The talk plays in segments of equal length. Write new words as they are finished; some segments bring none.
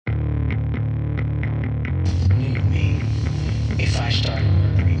started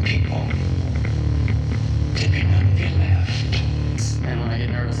murdering people. Dipping on your left. And when I get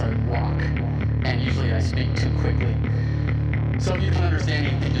nervous, I walk. And usually I speak too quickly. So if you don't understand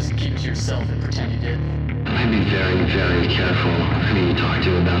anything, just keep it to yourself and pretend you did. I'd be very, very careful who you talk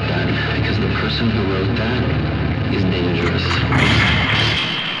to about that, because the person who wrote that is dangerous.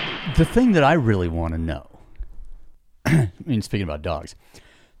 The thing that I really want to know, I mean, speaking about dogs,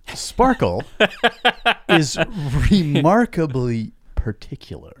 Sparkle is remarkably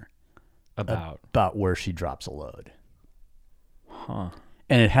particular about where she drops a load. Huh.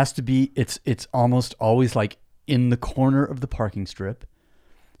 And it has to be, it's almost always like in the corner of the parking strip.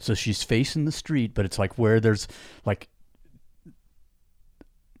 So she's facing the street, but it's like where there's like,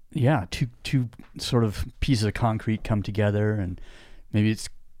 yeah, two sort of pieces of concrete come together, and maybe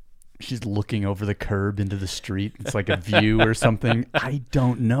she's looking over the curb into the street. It's like a view or something. I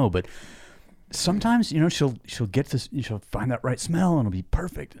don't know, but sometimes, she'll get this, she'll find that right smell and it'll be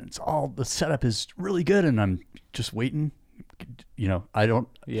perfect. And the setup is really good, and I'm just waiting. I don't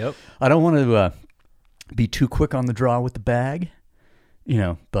want to be too quick on the draw with the bag,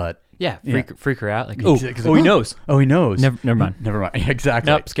 but yeah, freak her out. Like, he knows. Oh, he knows. Never mind. Never mind.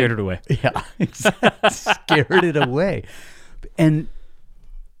 Exactly. Nope, scared it away. Yeah, exactly. Scared it away. And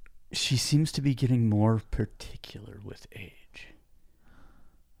she seems to be getting more particular with age.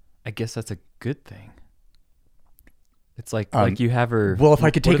 I guess that's a good thing. It's like you have her. Well, if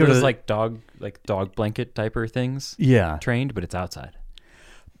I could take her to like dog blanket diaper things. Yeah, trained, but it's outside.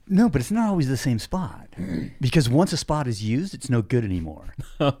 No, but it's not always the same spot, because once a spot is used, it's no good anymore.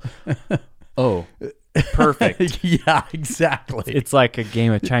 Oh, perfect. Yeah, exactly. It's like a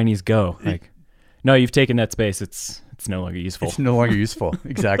game of Chinese Go. Like, no, you've taken that space. It's no longer useful. It's no longer useful.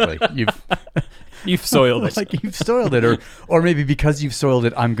 Exactly. You've soiled it. Like you've soiled it, or maybe because you've soiled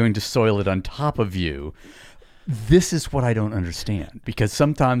it, I'm going to soil it on top of you. This is what I don't understand, because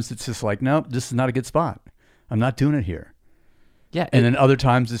sometimes it's just like, nope, this is not a good spot. I'm not doing it here. Yeah. And then other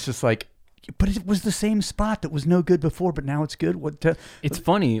times it's just like, but it was the same spot that was no good before, but now it's good. It's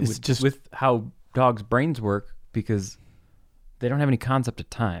funny with how dogs' brains work, because they don't have any concept of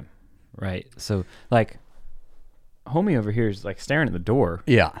time, right? So like, homie over here is like staring at the door.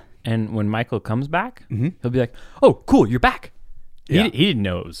 Yeah. And when Michael comes back, mm-hmm. he'll be like, "Oh, cool, you're back." Yeah. He didn't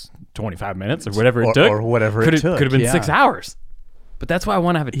know it was 25 minutes or whatever it took. Or whatever it took. Could have been 6 hours. But that's why I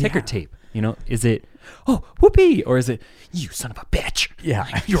want to have a ticker tape. Is it, oh, whoopee? Or is it, you son of a bitch? Yeah.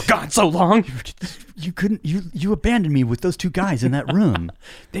 You were gone so long. You abandoned me with those two guys in that room.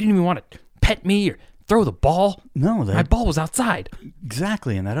 They didn't even want to pet me or throw the ball. No. My ball was outside.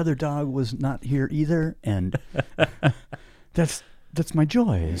 Exactly. And that other dog was not here either. And that's my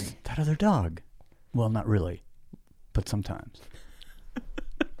joy, is that other dog. Well, not really, but sometimes.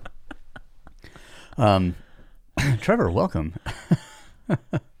 Trevor, welcome.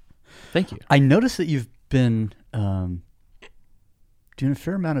 Thank you. I noticed that you've been doing a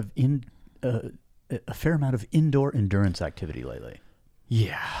fair amount of indoor endurance activity lately.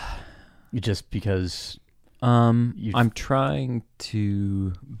 Yeah. Just because I'm trying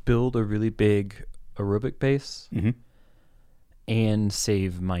to build a really big aerobic base, mm-hmm. and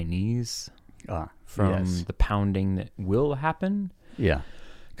save my knees from the pounding that will happen. Yeah.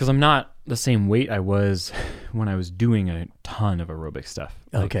 Because I'm not the same weight I was when I was doing a ton of aerobic stuff.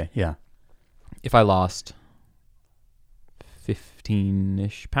 Like, okay, yeah. If I lost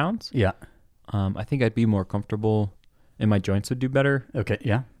 15-ish pounds, yeah, I think I'd be more comfortable, and my joints would do better. Okay,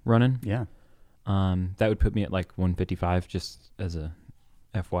 yeah, running. Yeah, that would put me at like 155, just as a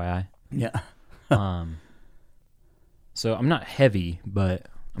FYI. Yeah. So I'm not heavy, but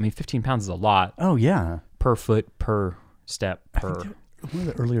I mean, 15 pounds is a lot. Oh yeah, per foot, per step, per. One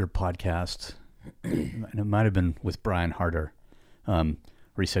of the earlier podcasts, and it might have been with Brian Harder, where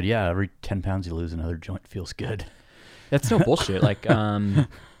he said, yeah, every 10 pounds you lose, another joint feels good. That's no bullshit. Like, when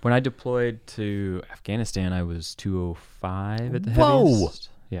I deployed to Afghanistan, I was 205 at the heaviest.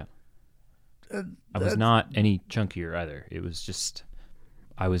 Yeah. I was not any chunkier either. It was just,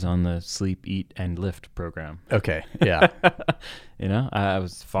 I was on the sleep, eat, and lift program. Okay, yeah. I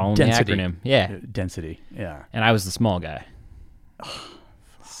was following Density. the acronym. Yeah. Density, yeah. And I was the small guy.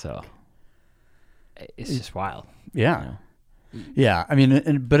 So it's just wild. Yeah. Yeah. I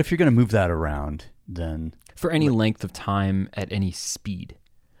mean, but if you're going to move that around, then for any length of time at any speed.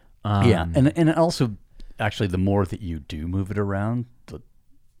 Yeah. And also, actually, the more that you do move it around,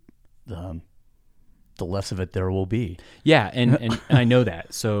 the less of it there will be. Yeah. And I know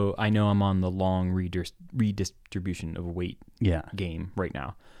that. So I know I'm on the long redistribution of weight game right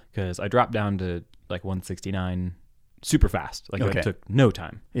now, because I dropped down to like 169 super fast. Like, it took no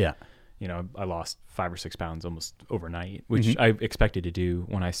time. Yeah. I lost 5 or 6 pounds almost overnight, which I expected to do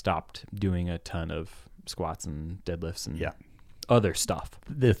when I stopped doing a ton of squats and deadlifts and other stuff.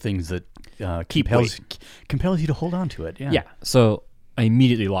 The things that compels you to hold on to it. Yeah. Yeah. So I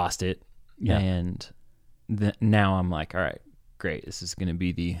immediately lost it. Yeah. And now I'm like, all right, great. This is going to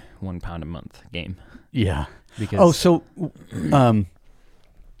be the 1 pound a month game. Yeah. Because well,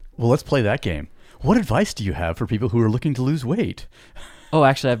 let's play that game. What advice do you have for people who are looking to lose weight? Oh,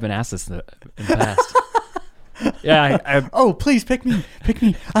 actually, I've been asked this in the past. Yeah. Oh, please pick me. Pick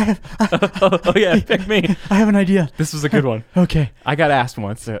me. Oh, yeah, pick me. I have an idea. This was a good one. Okay. I got asked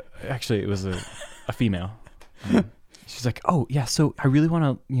once. Actually, it was a female. She's like, oh, yeah, so I really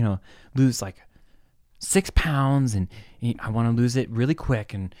want to, lose like 6 pounds and I want to lose it really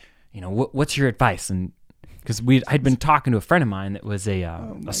quick. And, what's your advice? And because I'd been talking to a friend of mine that was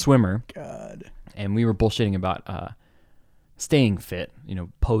a swimmer. God. And we were bullshitting about staying fit,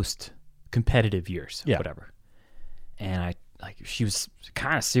 post competitive years, whatever. And she was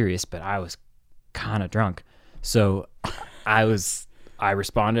kind of serious, but I was kind of drunk. So I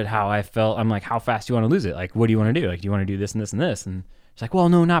responded how I felt. I'm like, how fast do you want to lose it? Like, what do you want to do? Like, do you want to do this and this and this? And she's like, well,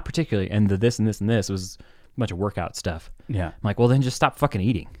 no, not particularly. And the this and this and this was a bunch of workout stuff. Yeah. I'm like, well, then just stop fucking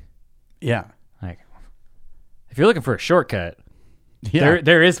eating. Yeah. Like, if you're looking for a shortcut,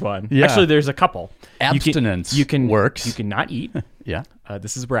 there is one. Yeah. Actually, there's a couple. Abstinence works. You can not eat. Yeah.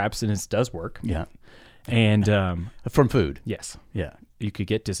 This is where abstinence does work. Yeah. And from food. Yes. Yeah. You could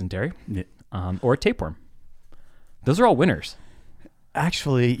get dysentery or a tapeworm. Those are all winners.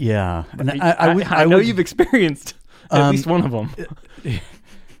 Actually, yeah. And I know you've experienced at least one of them.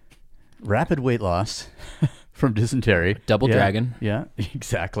 Rapid weight loss from dysentery. Double dragon. Yeah,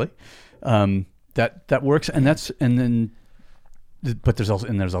 exactly. That works, but there's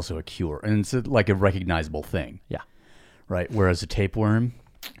also a cure, and it's like a recognizable thing. Yeah. Right. Whereas a tapeworm,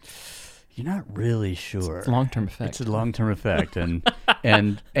 you're not really sure. It's a long-term effect. It's a long-term effect, and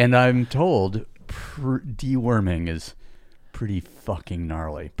I'm told deworming is pretty fucking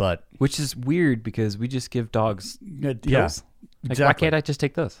gnarly, but which is weird because we just give dogs pills. Like, exactly. Why can't I just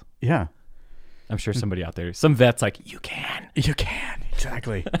take those? Yeah. I'm sure somebody out there, some vet's like, you can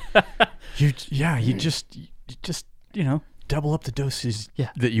exactly. you just double up the doses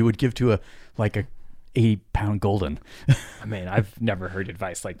that you would give to a 80-pound golden. I mean, I've never heard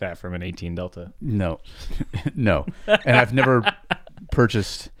advice like that from an 18 Delta. No, and I've never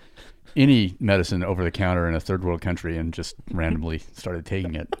purchased any medicine over the counter in a third world country and just randomly started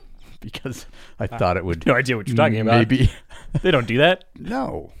taking it because I thought it would. No idea what you're talking about. Maybe they don't do that.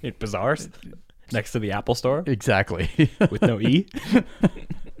 No, in bazaars next to the Apple store. Exactly. With no E.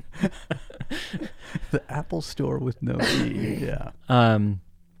 The Apple store with no E. Yeah.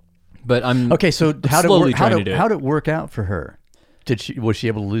 But I'm okay. So how did it work out for her? Was she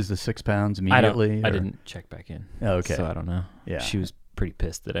able to lose the 6 pounds immediately? I didn't check back in. Oh, okay. So I don't know. Yeah. She was pretty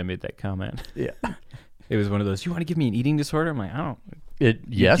pissed that I made that comment. Yeah. It was one of those, you want to give me an eating disorder? I'm like, I don't.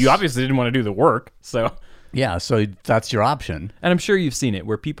 Yes. You obviously didn't want to do the work, so. Yeah, so that's your option. And I'm sure you've seen it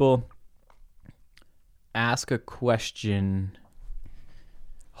where people ask a question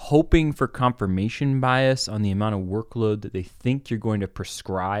hoping for confirmation bias on the amount of workload that they think you're going to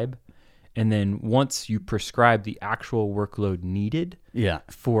prescribe. And then once you prescribe the actual workload needed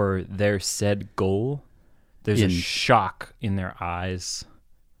for their said goal, there's a shock in their eyes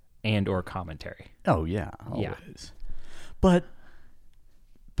and or commentary. Oh, yeah, always. But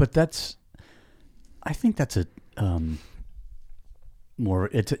that's, I think that's a more,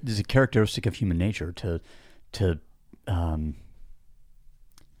 it's a characteristic of human nature to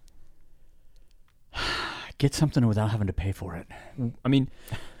get something without having to pay for it. I mean,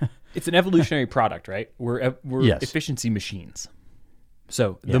 it's an evolutionary product, right? We're efficiency machines.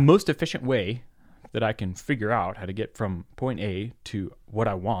 So the most efficient way that I can figure out how to get from point A to what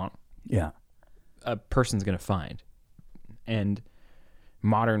I want, a person's going to find. And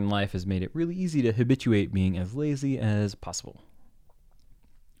modern life has made it really easy to habituate being as lazy as possible.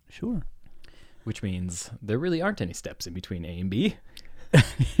 Sure. Which means there really aren't any steps in between A and B.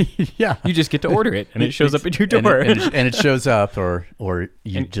 Yeah. You just get to order it, and it shows up at your door. And it shows up, or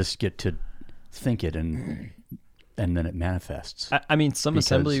you just get to think it, and then it manifests. I mean, some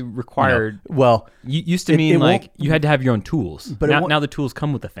assembly required. Used to mean you had to have your own tools. But now the tools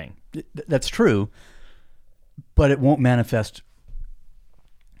come with the thing. That's true, but it won't manifest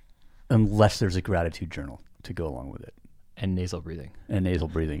unless there's a gratitude journal to go along with it. And nasal breathing.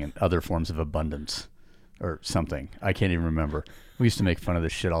 And other forms of abundance or something. I can't even remember. We used to make fun of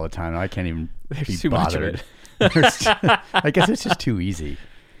this shit all the time. And I can't even be bothered. I guess it's just too easy.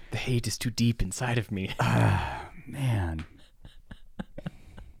 The hate is too deep inside of me. Man.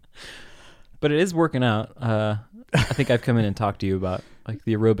 But it is working out. I think I've come in and talked to you about like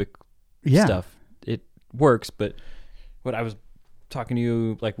the aerobic stuff. It works, but what I was talking to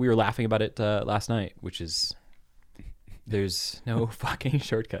you, like we were laughing about it last night, which is there's no fucking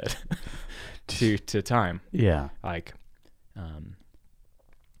shortcut to time. Yeah. Like,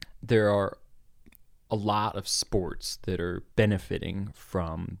 there are a lot of sports that are benefiting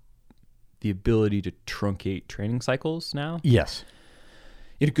from the ability to truncate training cycles now. Yes.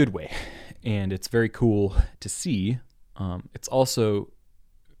 In a good way. And it's very cool to see. It's also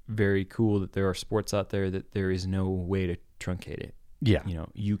very cool that there are sports out there that there is no way to truncate it. Yeah. You know,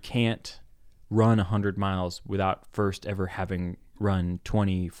 you can't run 100 miles without first ever having run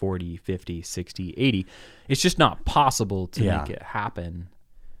 20, 40, 50, 60, 80. It's just not possible to make it happen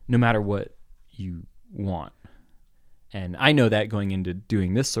no matter what you want. And I know that going into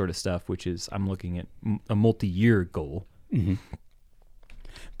doing this sort of stuff, which is I'm looking at a multi-year goal. Mm-hmm.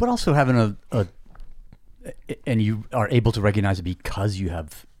 But also having and you are able to recognize it because you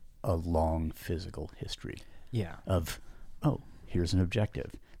have a long physical history. Yeah. Of, here's an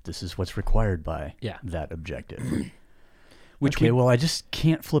objective. This is what's required by that objective. Well, I just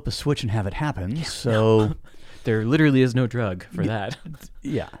can't flip a switch and have it happen. Yeah, so there literally is no drug for that.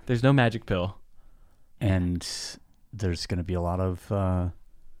 Yeah. There's no magic pill. And there's going to be a lot of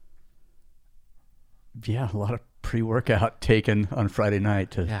pre-workout taken on Friday night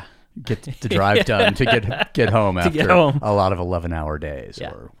to get the drive done, to get home after a lot of 11-hour days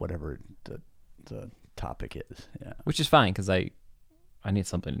or whatever the topic is. Yeah. Which is fine because I need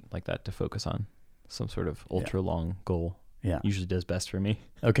something like that to focus on. Some sort of ultra long goal. Yeah. Usually does best for me.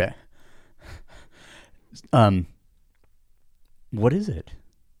 Okay. What is it?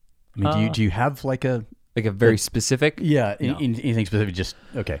 I mean, do you have like a very specific? Yeah. No. Anything specific? Just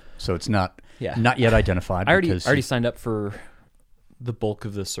okay. So it's not yet identified. I already signed up for the bulk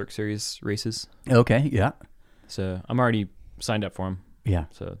of the Cirque Series races. Okay. Yeah. So I'm already signed up for them. Yeah.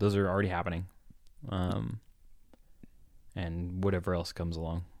 So those are already happening. And whatever else comes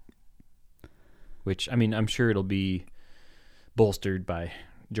along. Which, I mean, I'm sure it'll be bolstered by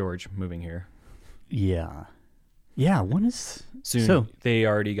George moving here. Yeah. Yeah, when is... Soon. So, they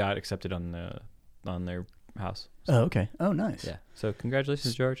already got accepted on their house. So. Oh, okay. Oh, nice. Yeah. So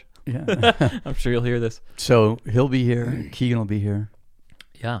congratulations, George. Yeah. I'm sure you'll hear this. So he'll be here. Keegan will be here.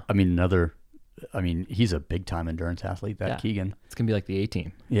 Yeah. I mean, he's a big-time endurance athlete, Keegan. It's going to be like the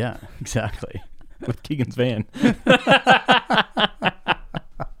A-team. Yeah, exactly. With Keegan's van.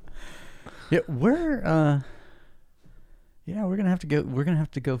 Yeah, we're gonna have to go. We're gonna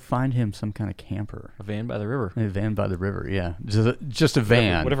have to go find him some kind of camper. A van by the river. A van by the river. Yeah, just a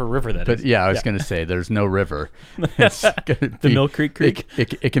van. Whatever river that is. But yeah, I was gonna say there's no river. It's the Mill Creek Creek.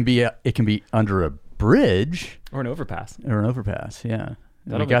 It can be under a bridge or an overpass. Yeah,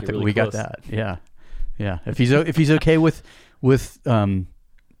 we got that. Yeah. If he's okay with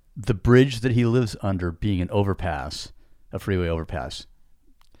the bridge that he lives under being an overpass, a freeway overpass.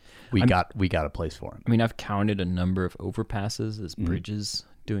 We got a place for him. I mean, I've counted a number of overpasses as bridges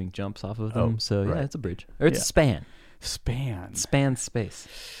doing jumps off of them. So yeah, it's a bridge. Or it's a span. Span space.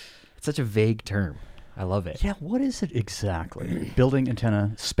 It's such a vague term. I love it. Yeah, what is it exactly? Building,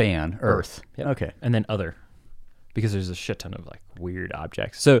 antenna, span, earth. Yep. Okay. And then other. Because there's a shit ton of like weird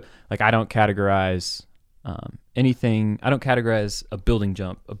objects. So like I don't categorize anything. I don't categorize a building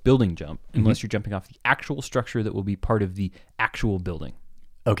jump unless you're jumping off the actual structure that will be part of the actual building.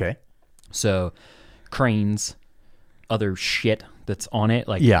 Okay. So cranes, other shit that's on it,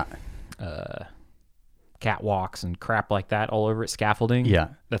 like catwalks and crap like that all over it, scaffolding. Yeah.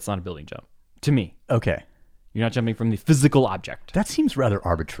 That's not a building jump to me. Okay. You're not jumping from the physical object. That seems rather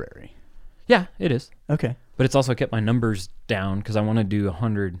arbitrary. Yeah, it is. Okay. But it's also kept my numbers down because I want to do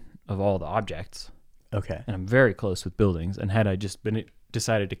 100 of all the objects. Okay. And I'm very close with buildings. And had I just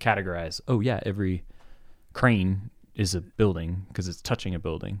decided to categorize, every crane is a building because it's touching a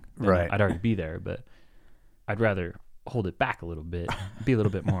building, right? I'd already be there, but I'd rather hold it back a little bit, be a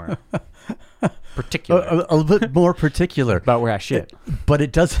little bit more particular. A little bit more particular about where I shit. But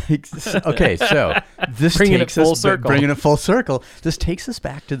it does. Okay, so this bringing it full circle. This takes us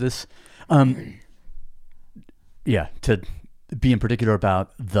back to this. To be in particular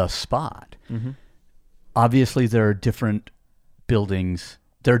about the spot. Mm-hmm. Obviously, there are different buildings.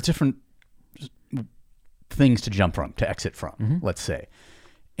 There are different things to jump from, to exit from, let's say.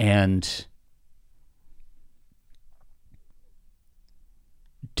 And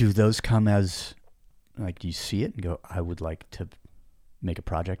do those come as, like, do you see it and go, I would like to make a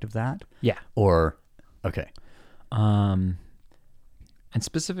project of that? Yeah. Or, okay. And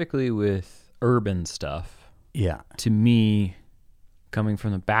specifically with urban stuff, yeah, to me, coming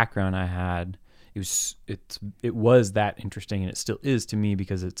from the background I had, it was that interesting, and it still is to me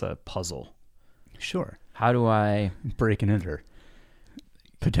because it's a puzzle. Sure. How do I break and enter?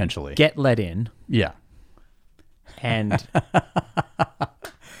 Potentially. Get let in. Yeah. And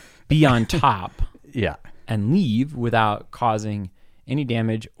be on top. Yeah. And leave without causing any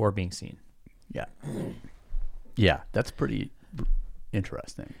damage or being seen. Yeah. Yeah, that's pretty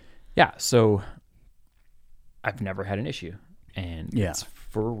interesting. Yeah, so I've never had an issue, and it's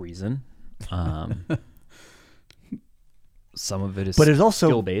for a reason. Some of it is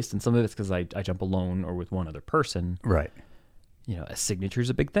skill-based, and some of it's because I jump alone or with one other person. Right. You know, a signature is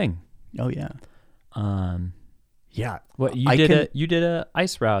a big thing. Oh, yeah. Yeah. What you did a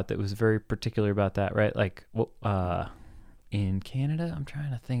ice route that was very particular about that, right? Like, in Canada, I'm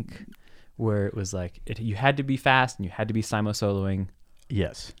trying to think where it was like you had to be fast and you had to be solo-soloing.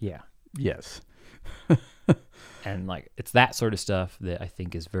 Yes. Yeah. Yes. And like it's that sort of stuff that I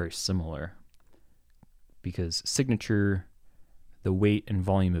think is very similar, because signature, the weight and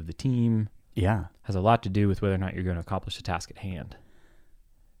volume of the team, has a lot to do with whether or not you're going to accomplish the task at hand,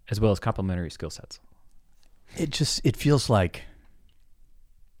 as well as complementary skill sets. It feels like,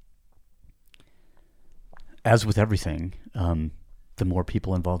 as with everything, the more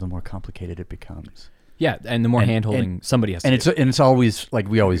people involved, the more complicated it becomes. Yeah, and the more hand-holding somebody has to do. And it's always, like,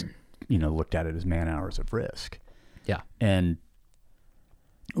 we always, looked at it as man hours of risk. Yeah. And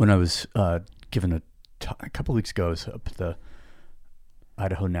when I was given a couple of weeks ago, I was up at the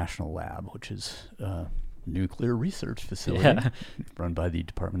Idaho National Lab, which is a nuclear research facility run by the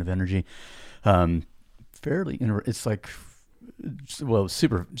Department of Energy. It's like, well,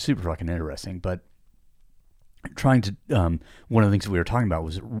 super, super fucking interesting, but trying to, one of the things we were talking about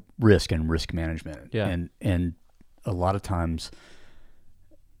was risk and risk management. Yeah. And a lot of times,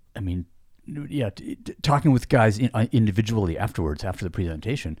 I mean, talking with guys individually afterwards, after the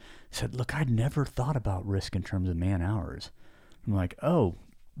presentation, said, look, I'd never thought about risk in terms of man hours. I'm like, oh,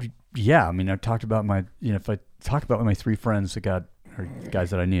 yeah. I mean, I talked about if I talk about my three friends or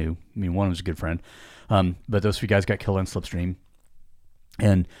guys that I knew, I mean, one was a good friend, but those three guys got killed on Slipstream,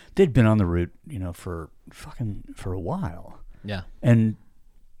 and they'd been on the route, for a while. Yeah. And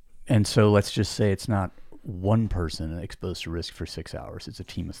so let's just say it's not one person exposed to risk for 6 hours. It's a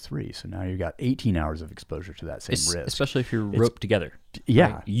team of three. So now you've got 18 hours of exposure to that same risk. Especially if you're roped together.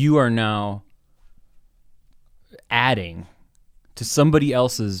 Yeah. Right? You are now adding to somebody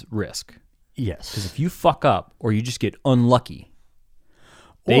else's risk. Yes. Because if you fuck up or you just get unlucky,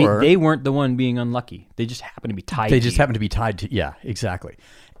 they weren't the one being unlucky. They just happen to be tied to you. They just happen to be tied to, yeah, exactly.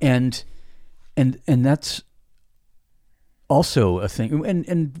 And that's also a thing.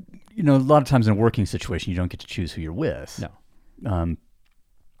 And a lot of times in a working situation, you don't get to choose who you're with. No.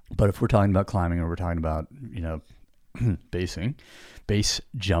 But if we're talking about climbing or we're talking about, base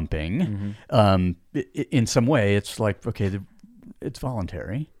jumping, in some way, it's like, okay, it's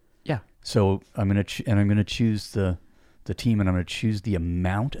voluntary. Yeah. So I'm going to choose the team, and I'm going to choose the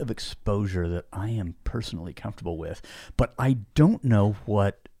amount of exposure that I am personally comfortable with. But I don't know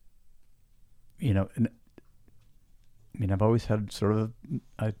what, I've always had sort of,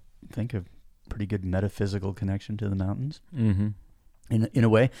 I think, a pretty good metaphysical connection to the mountains, in a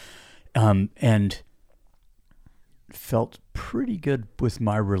way, and felt pretty good with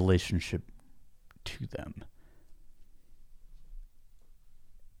my relationship to them.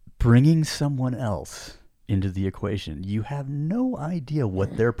 Bringing someone else into the equation, you have no idea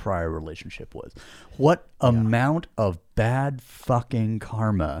what their prior relationship was, what amount of bad fucking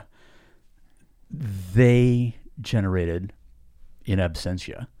karma they generated in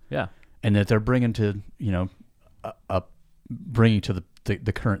absentia. Yeah. And that they're bringing to, bringing to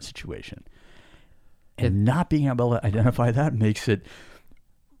the current situation. And not being able to identify that makes it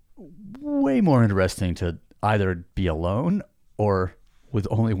way more interesting to either be alone or with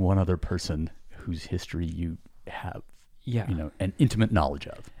only one other person whose history you have, an intimate knowledge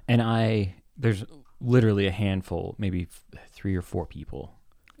of. And there's literally a handful, maybe 3 or 4 people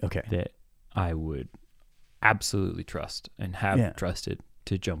that I would absolutely trust and have trusted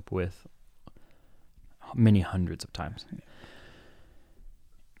to jump with many hundreds of times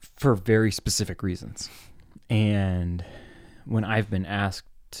for very specific reasons. And when I've been asked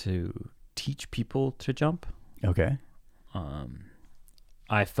to teach people to jump,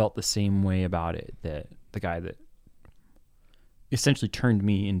 I felt the same way about it that the guy that essentially turned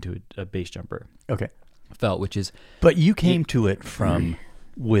me into a base jumper felt, which is... But you came to it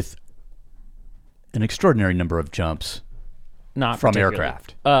with an extraordinary number of jumps from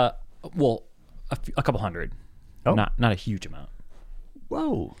aircraft. Well, a couple hundred. Not a huge amount.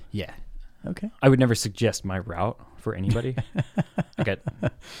 Whoa. Yeah. Okay. I would never suggest my route for anybody. I got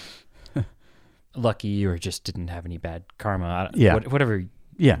lucky or just didn't have any bad karma. Whatever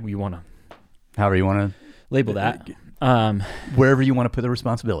you want to. However you want to label that. Wherever you want to put the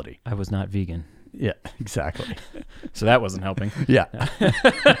responsibility. I was not vegan. Yeah, exactly. So that wasn't helping. Yeah.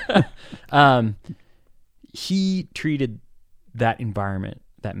 He treated that environment,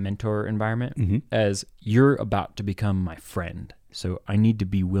 that mentor environment, as you're about to become my friend. So I need to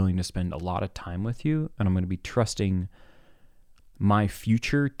be willing to spend a lot of time with you, and I'm going to be trusting my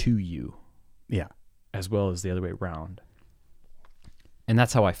future to you. Yeah. As well as the other way around. And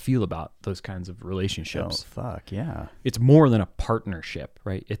that's how I feel about those kinds of relationships. Oh, fuck, yeah. It's more than a partnership,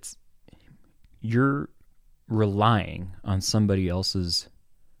 right? You're relying on somebody else's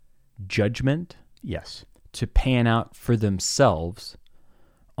judgment. Yes. To pan out for themselves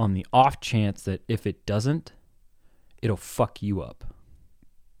on the off chance that if it doesn't, it'll fuck you up.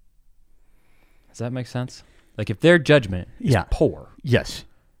 Does that make sense? Like if their judgment is poor. Yes.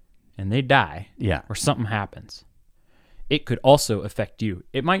 And they die. Yeah. Or something happens. It could also affect you.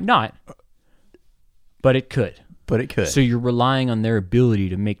 It might not, but it could. So you're relying on their ability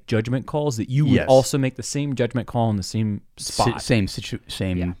to make judgment calls that you would also make the same judgment call in the same spot. Same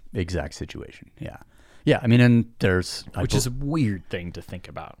exact situation. Yeah. Yeah. I mean, and there's... Which is a weird thing to think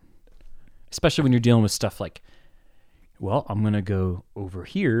about. Especially when you're dealing with stuff like, well, I'm going to go over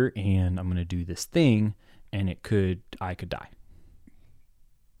here and I'm going to do this thing and I could die.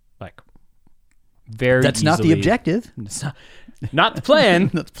 Like... That's not the objective. It's not the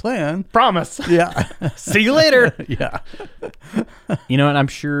plan. Not the plan. Promise. Yeah. See you later. Yeah. And I'm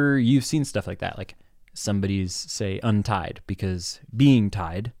sure you've seen stuff like that. Like somebody's, say, untied because being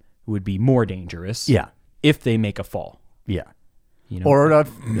tied would be more dangerous. Yeah. If they make a fall. Yeah. Or, I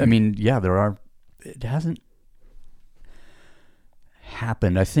mean, there are... It hasn't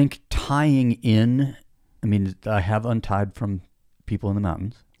happened. I think tying in... I mean, I have untied from people in the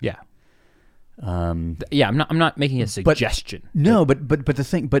mountains. Yeah. I'm not making a suggestion. But the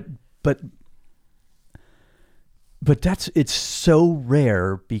thing, but it's so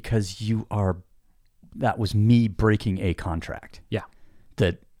rare because that was me breaking a contract. Yeah.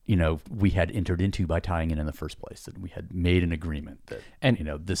 That, we had entered into by tying in the first place, that we had made an agreement that,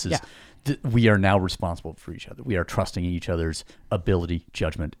 this is, we are now responsible for each other. We are trusting each other's ability,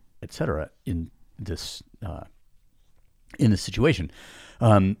 judgment, etc. in this situation.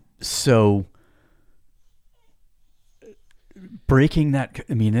 So breaking that,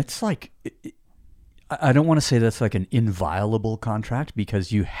 I mean, it's like, I don't want to say that's like an inviolable contract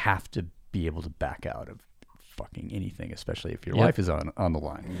because you have to be able to back out of fucking anything, especially if your life is on the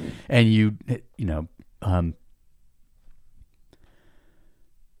line. And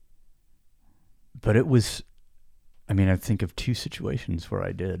but it was, I mean, I think of two situations where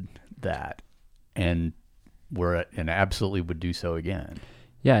I did that and absolutely would do so again.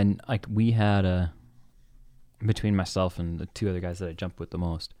 Yeah. And like we had between myself and the two other guys that I jumped with the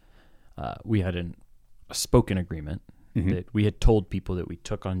most, we had a spoken agreement that we had told people that we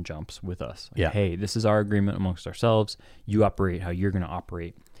took on jumps with us. Like, hey, this is our agreement amongst ourselves. You operate how you're going to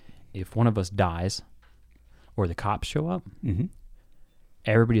operate. If one of us dies or the cops show up,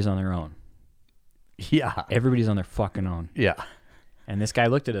 everybody's on their own. Yeah. Everybody's on their fucking own. Yeah. And this guy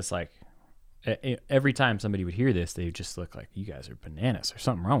looked at us like, every time somebody would hear this, they would just look like, you guys are bananas. There's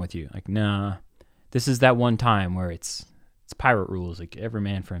something wrong with you. Like, nah. This is that one time where it's pirate rules, like every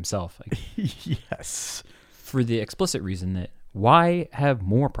man for himself. Like, yes. For the explicit reason that why have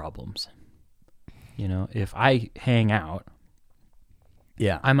more problems? If I hang out,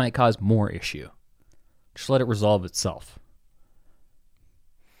 I might cause more issue. Just let it resolve itself.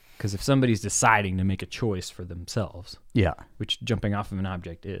 Because if somebody's deciding to make a choice for themselves, which jumping off of an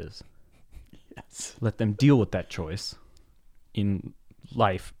object is, let them deal with that choice in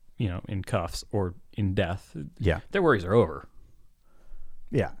life, in cuffs or in death. Yeah. Their worries are over.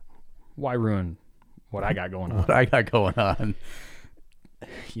 Yeah. Why ruin what I got going on?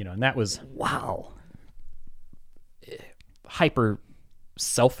 And that was... Wow. Hyper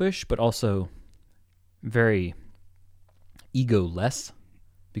selfish, but also very ego-less,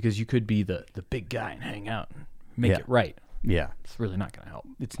 because you could be the big guy and hang out and make it right. Yeah. It's really not going to help.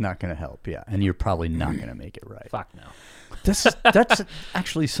 It's not going to help, yeah. And you're probably not going to make it right. Fuck no. That's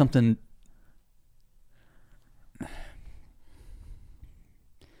actually something...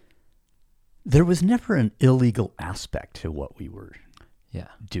 There was never an illegal aspect to what we were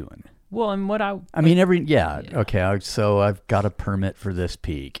doing. Well, and what okay, so I've got a permit for this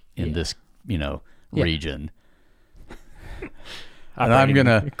peak in this, region. And I'm going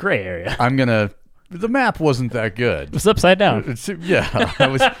to... Gray area. I'm going to the map wasn't that good. It's upside down. Yeah, I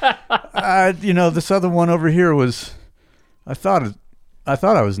was. This other one over here was. I thought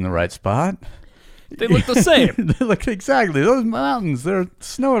I was in the right spot. They look the same. They look exactly those mountains. There's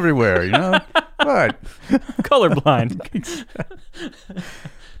snow everywhere. What? Colorblind.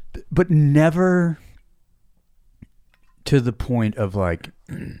 But never to the point of like,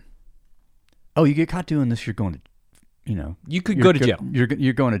 oh, you get caught doing this, you're going to, You could go to jail.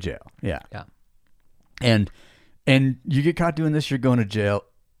 You're going to jail. Yeah. Yeah. And you get caught doing this, you're going to jail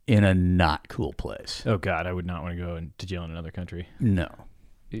in a not cool place. Oh God, I would not want to go to jail in another country. No.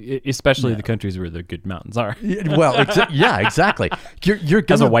 Especially the countries where the good mountains are. Well, yeah, exactly. You're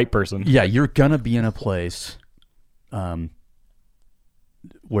gonna, as a white person. Yeah, you're gonna be in a place, where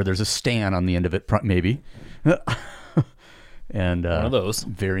there's a stand on the end of it, maybe, and one of those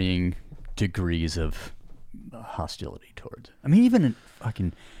varying degrees of hostility towards. I mean, even in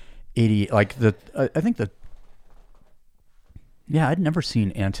fucking 88, like I think I'd never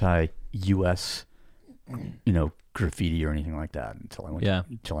seen anti-U.S. Graffiti or anything like that until I went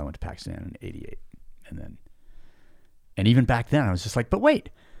to Pakistan in 88. And even back then I was just like, but wait,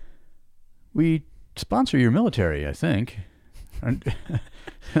 we sponsor your military, I think.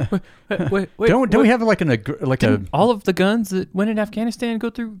 wait, don't we have all of the guns that went in Afghanistan go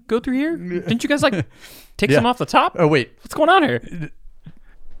through here? Didn't you guys take some off the top? Oh wait, what's going on here?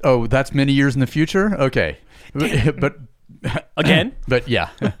 Oh, that's many years in the future? Okay. But again? But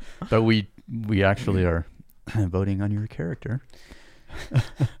yeah. But we actually are voting on your character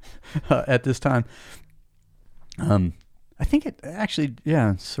at this time. I think it actually,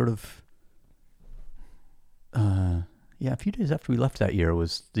 sort of. A few days after we left that year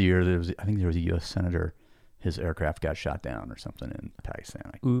was the year I think there was a U.S. senator. His aircraft got shot down or something in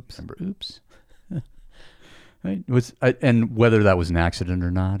Pakistan. Oops. Right? And whether that was an accident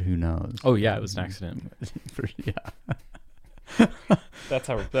or not, who knows? Oh yeah, it was an accident. That's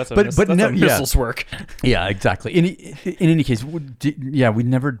how missiles work. Yeah, exactly. In any case, we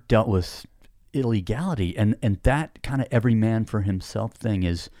never dealt with illegality, and that kind of every man for himself thing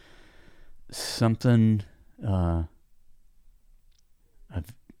is something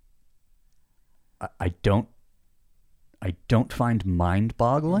I don't find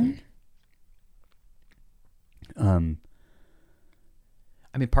mind-boggling. I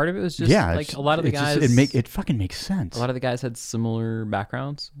mean, part of it was just like a lot of the guys. It fucking makes sense. A lot of the guys had similar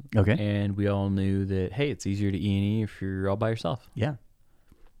backgrounds. Okay. And we all knew that, hey, it's easier to E&E if you're all by yourself. Yeah.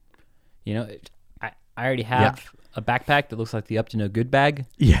 I already have a backpack that looks like the Up to No Good bag.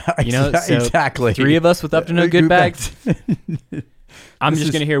 Yeah, so exactly. 3 of us with Up to No Good bags. I'm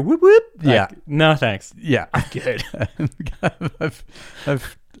just gonna hear whoop whoop. No thanks. Yeah, I'm good.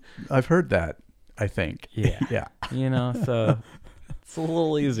 I've heard that. I think. Yeah. So it's a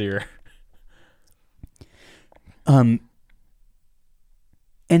little easier. And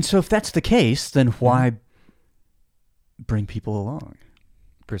so if that's the case, then why bring people along?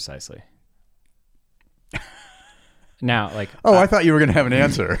 Precisely. Now, I thought you were going to have an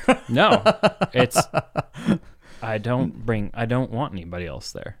answer. No, it's I don't want anybody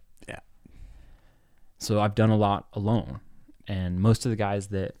else there. Yeah. So I've done a lot alone, and most of the guys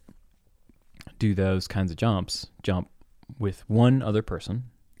that do those kinds of jump with one other person.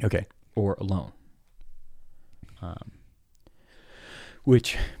 Okay. Or alone.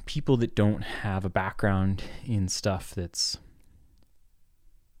 Which people that don't have a background in stuff that's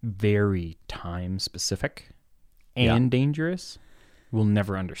very time specific and dangerous will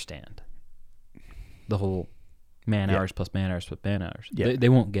never understand the whole man hours plus man hours plus man hours. Yeah. They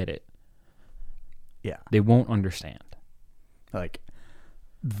won't get it. Yeah. They won't understand.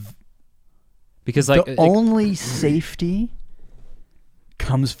 Because the only safety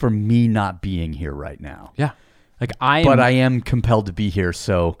comes from me not being here right now. Yeah. I am compelled to be here,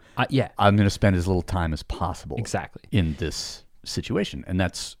 so I'm going to spend as little time as possible in this situation. And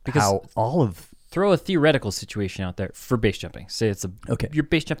that's how all of... Throw a theoretical situation out there for base jumping. Say you're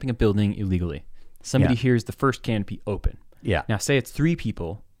base jumping a building illegally. Somebody hears the first canopy open. Yeah. Now say it's 3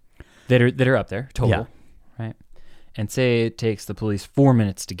 people that are up there total, right? And say it takes the police 4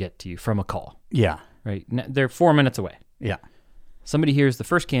 minutes to get to you from a call. Yeah. Right? Now, they're 4 minutes away. Yeah. Somebody hears the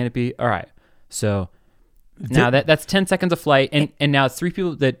first canopy. All right. So now that's 10 seconds of flight, and now it's 3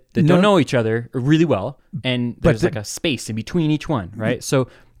 people that don't know each other really well, and there's a space in between each one, right? So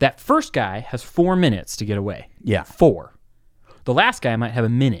that first guy has 4 minutes to get away. Yeah. 4. The last guy might have a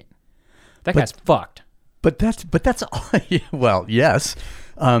minute. That guy's fucked. But that's all. Well, yes.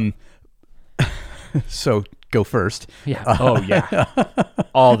 So go first. Yeah. Oh yeah.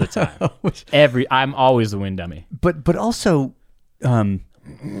 All the time. I'm always the wind dummy. But also,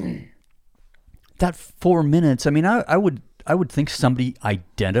 that 4 minutes, I mean, I would think somebody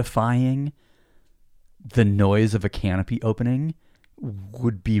identifying the noise of a canopy opening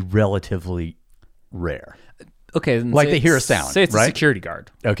would be relatively rare. Okay. Then Like they hear a sound, Say it's right? a security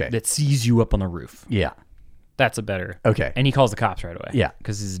guard. Okay. That sees you up on the roof. Yeah. That's a better. Okay. And he calls the cops right away. Yeah.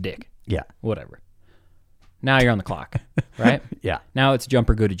 Because he's a dick. Yeah. Whatever. Now you're on the clock, right? Yeah. Now it's jump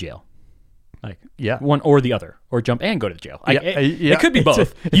or go to jail. Like Yeah. one or the other, or jump and go to jail. Yeah, It could be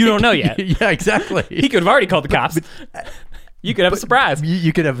both. You don't know yet. Yeah, exactly. He could have already called the cops. You could have a surprise,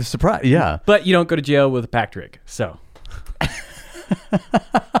 You could have a surprise. Yeah. but you don't go to jail with a packed rig. So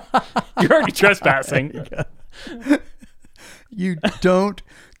you're already trespassing. You don't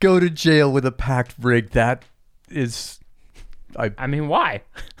go to jail with a packed rig. That is, I mean, why?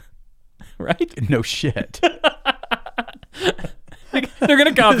 Right? no shit. They're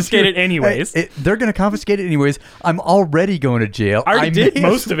gonna confiscate it anyways. They're going to confiscate it anyways. I'm already going to jail. I already did may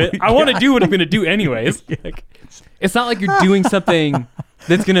most as of it. well- I want to do what I'm going to do anyways. Like, it's not like you're doing something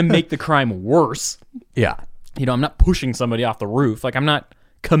that's going to make the crime worse. Yeah. You know, I'm not pushing somebody off the roof. Like, I'm not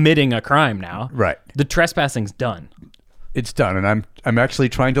committing a crime now. Right. The trespassing's done. It's done, and I'm actually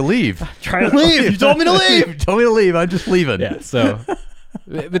trying to leave. Trying to leave. You told me to leave. You told me to leave. I'm just leaving. Yeah. So,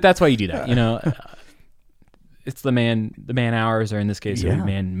 but that's why you do that. You know, it's the man hours, or in this case, Yeah.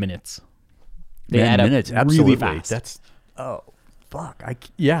 man minutes. They Man, add up minutes, really absolutely. fast. That's fuck.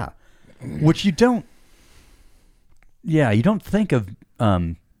 Yeah. Which you don't. Yeah, you don't think of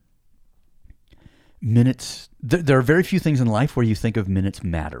minutes. There are very few things in life where you think of minutes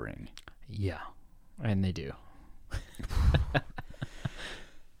mattering. Yeah, and they do.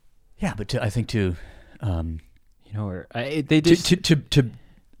 Yeah, but I think You know, or they just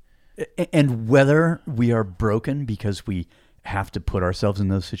and whether we are broken because we have to put ourselves in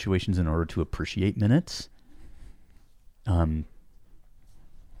those situations in order to appreciate minutes, I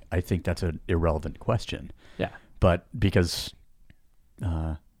think that's an irrelevant question. yeah. But because,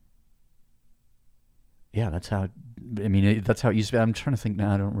 that's how. I mean, that's how it used to be. I'm trying to think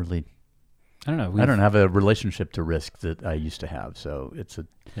now. I don't know. have a relationship to risk that I used to have. So it's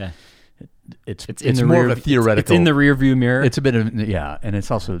It's more of a theoretical. It's in the rear view mirror. It's a bit of and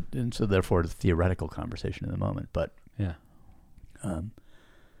it's also so therefore it's a theoretical conversation in the moment. But yeah.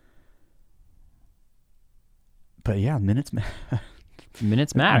 But yeah, minutes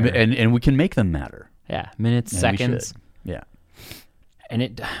Minutes matter. and we can make them matter. Yeah, minutes, And we seconds. should. Yeah.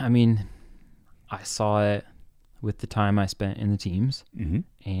 And I mean, I saw it with the time I spent in the teams,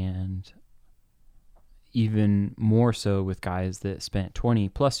 and even more so with guys that spent 20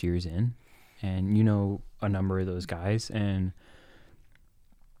 plus years in, and you know a number of those guys, and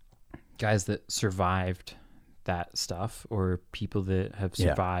guys that survived that stuff, or people that have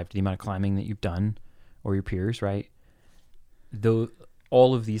survived the amount of climbing that you've done, or your peers, right? Though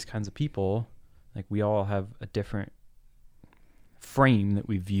all of these kinds of people, like, we all have a different frame that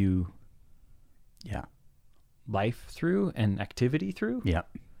we view life through and activity through. Yeah.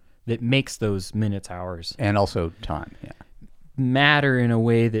 That makes those minutes, hours, And also time. Yeah. matter in a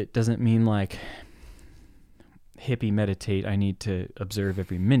way that doesn't mean like hippie meditate, I need to observe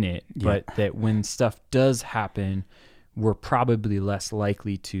every minute, but that when stuff does happen, we're probably less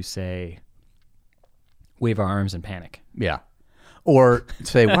likely to say, wave our arms and panic. Yeah. Or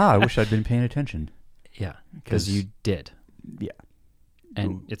say, wow, I wish I'd been paying attention. Yeah, because you did. Yeah.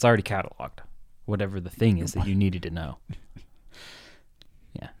 And it's already cataloged, whatever the thing is that you needed to know.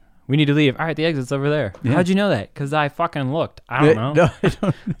 Yeah. We need to leave. All right, the exit's over there. Yeah. How'd you know that? Because I fucking looked. I don't know. No,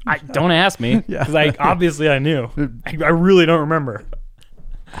 I don't. Don't ask me. Because obviously I knew. I really don't remember.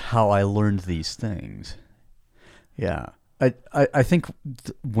 How I learned these things. Yeah. I think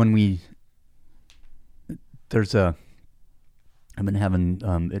when we... I've been having...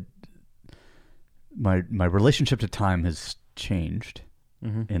 My relationship to time has changed.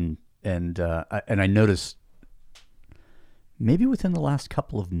 And I noticed maybe within the last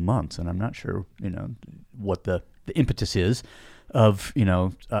couple of months, and I'm not sure, what the impetus is of,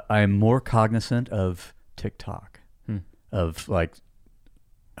 I'm more cognizant of TikTok, of like,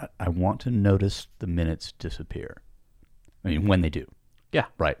 I want to notice the minutes disappear. I mean, when they do. Yeah.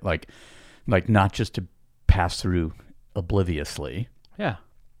 Right. Like not just to pass through obliviously. Yeah.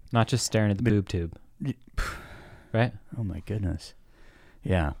 Not just staring at the boob tube. Right? Oh my goodness.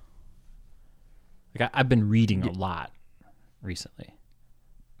 Yeah. Like I've been reading a lot recently.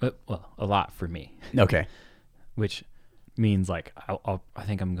 But, well, a lot for me. Okay. Which means like I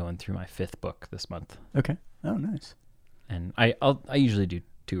think I'm going through my 5th book this month. Okay. Oh, nice. And I usually do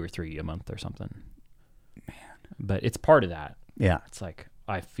 2 or 3 a month or something. Man. But it's part of that. Yeah. It's like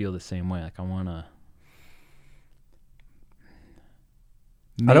I feel the same way. Like I want to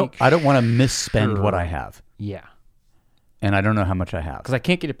I don't want to misspend what I have. Yeah. And I don't know how much I have. Because I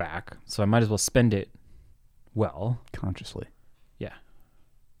can't get it back, so I might as well spend it well. Consciously. Yeah.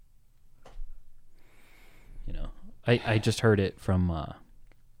 You know, I just heard it from a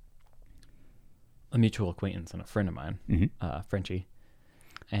mutual acquaintance and a friend of mine, Frenchie.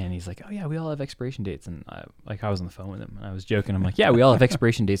 And he's like, oh, yeah, we all have expiration dates. And I was on the phone with him, and I was joking. I'm like, yeah, we all have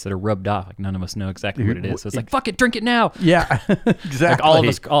expiration dates that are rubbed off. Like, none of us know exactly what it is. So it's like, fuck it, drink it now. Yeah, exactly. Like, all of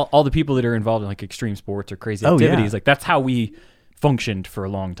us, all the people that are involved in, like, extreme sports or crazy activities, like, that's how we functioned for a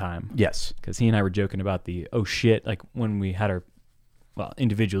long time. Yes. Because he and I were joking about the, oh, shit, like, when we had our, well,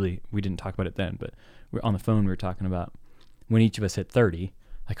 individually, we didn't talk about it then, but we're on the phone, we were talking about when each of us hit 30,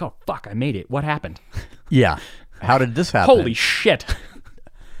 like, oh, fuck, I made it. What happened? Yeah. How did this happen? Holy shit.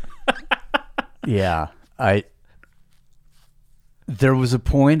 Yeah, there was a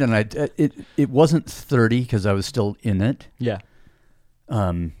point, and it wasn't 30 because I was still in it. Yeah.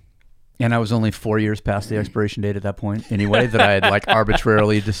 And I was only 4 years past the expiration date at that point anyway, that I had like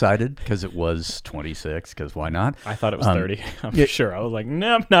arbitrarily decided because it was 26, because why not? I thought it was 30. I'm sure. I was like,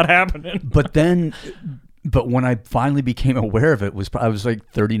 no, not happening. But when I finally became aware of it, I was like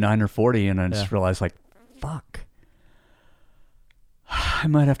 39 or 40, and I just realized, like, fuck, I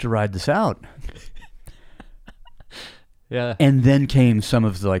might have to ride this out. Yeah. And then came some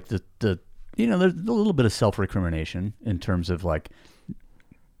of the, like, the you know, there's a little bit of self-recrimination in terms of, like,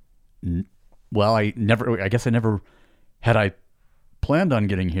 well, I guess I never, had I planned on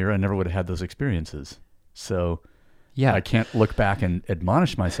getting here, I never would have had those experiences. So yeah, I can't look back and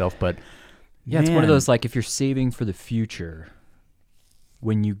admonish myself, but yeah, it's one of those, like, if you're saving for the future,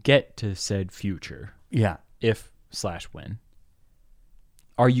 when you get to said future, yeah, if/when,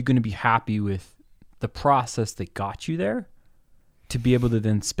 are you going to be happy with the process that got you there to be able to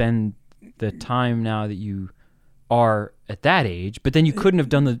then spend the time now that you are at that age, but then you couldn't have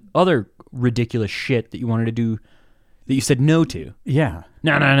done the other ridiculous shit that you wanted to do that you said no to. Yeah.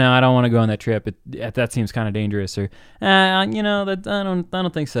 No, I don't want to go on that trip. That seems kind of dangerous, or you know, that I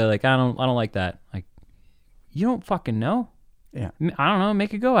don't think so. Like, I don't like that. Like, you don't fucking know. Yeah. I don't know.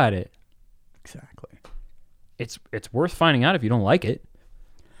 Make a go at it. Exactly. It's worth finding out if you don't like it.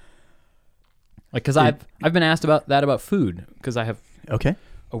 Like, because I've been asked about food, because I've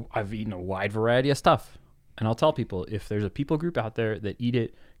eaten a wide variety of stuff, and I'll tell people, if there's a people group out there that eat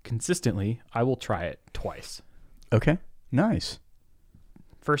it consistently, I will try it twice. Okay. Nice.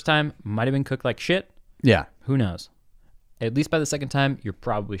 First time might have been cooked like shit. Yeah. Who knows? At least by the second time, you're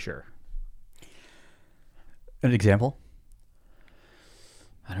probably sure. An example?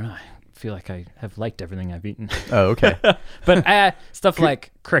 I don't know. I feel like I have liked everything I've eaten. Oh, okay. But stuff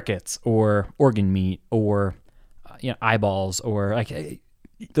like crickets or organ meat or eyeballs or like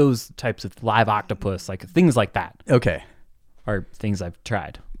those types of live octopus, like things like that. Okay. Are things I've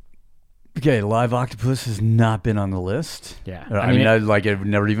tried. Okay, live octopus has not been on the list. Yeah. I mean, it would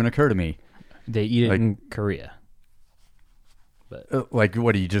never even occur to me. They eat it in Korea. But like,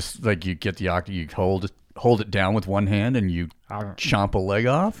 what do you just, like, you get the octopus, you hold it down with one hand and you chomp a leg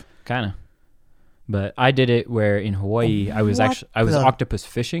off? Kind of. But I did it where in Hawaii, I was octopus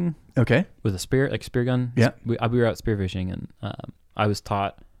fishing. Okay. With a spear gun. Yeah. We were out spearfishing, and I was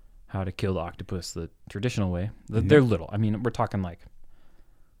taught how to kill the octopus the traditional way. They're little. I mean, we're talking like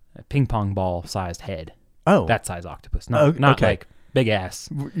a ping pong ball sized head. Oh. That size octopus. Not like big ass.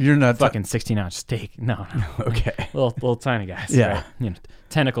 You're not fucking 16-ounce steak. No. Okay. little tiny guys. Yeah. Right?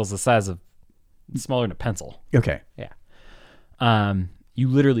 Tentacles the size of, smaller than a pencil. Okay. Yeah. You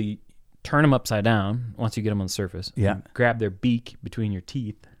literally turn them upside down once you get them on the surface. Yeah. Grab their beak between your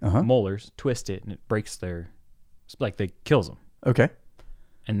teeth, molars, twist it, and it breaks kills them. Okay.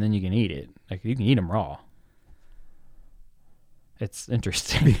 And then you can eat it. Like, you can eat them raw. It's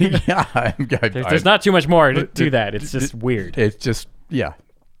interesting. Yeah. There's not too much more to that. It's just weird. It's just, yeah.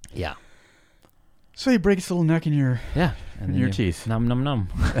 Yeah. So you break its little neck in your and your teeth. Num num num.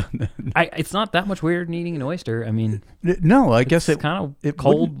 It's not that much weird than eating an oyster. I mean, no, I guess it's kind of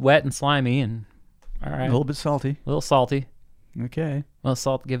cold, wet, and slimy, and all right, a little bit salty. A little salty. Okay. Well,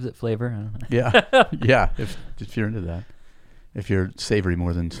 salt gives it flavor. I don't know. Yeah, yeah. If you're into that, if you're savory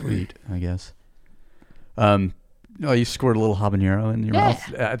more than sweet, I guess. You squirt a little habanero in your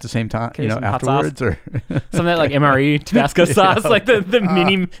mouth at the same time, afterwards, or some of that like MRE Tabasco sauce, like the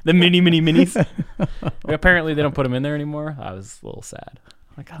mini minis. Apparently, they don't put them in there anymore. I was a little sad.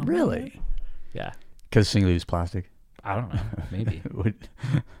 Like, oh, really? Yeah. Because single-use plastic. I don't know. Maybe.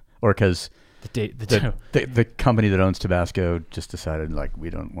 Or because the company that owns Tabasco just decided, like, we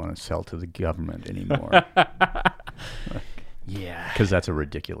don't want to sell to the government anymore. Yeah. Because that's a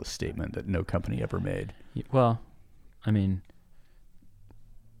ridiculous statement that no company ever made. Well, I mean,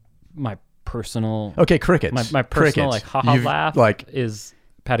 my personal Okay, crickets. my personal Crickets. haha You've, laugh like, is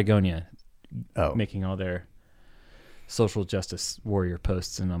Patagonia oh, making all their social justice warrior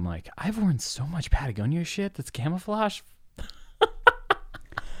posts, and I'm like, I've worn so much Patagonia shit that's camouflage.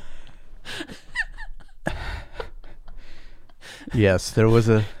 yes, there was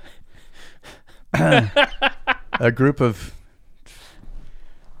a a group of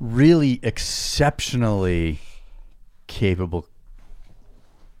really exceptionally capable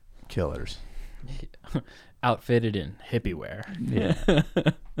killers. Outfitted in hippie wear. Yeah.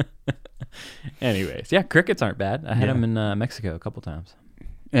 Anyways, yeah, crickets aren't bad. I had Yeah. them in Mexico a couple times.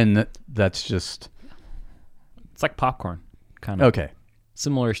 And that's just It's like popcorn, kind of. okay.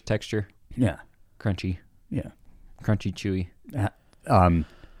 Similar texture, Yeah. crunchy, Yeah. chewy.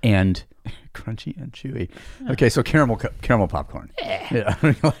 And crunchy and chewy. Okay, so caramel popcorn. Yeah.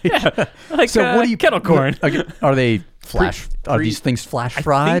 Like so what do you kettle corn? Are they flash? Are these things flash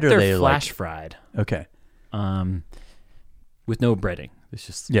fried? I think or they're are they flash fried. Okay. With no breading. It's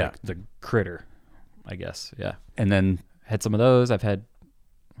just like the critter, I guess. Yeah. And then Had some of those. I've had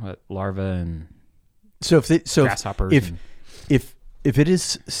larvae and if grasshoppers. if it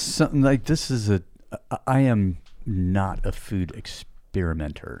is something like this is I am not a food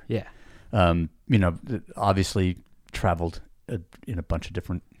experimenter. Yeah. Obviously traveled in a bunch of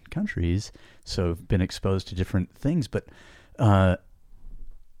different countries, so I've been exposed to different things, but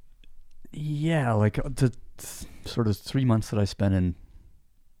like the sort of 3 months that I spent in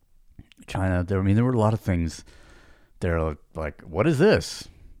China, there were a lot of things. They're like, what is this?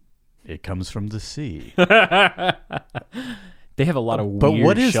 It comes from the sea. They have a lot of But weird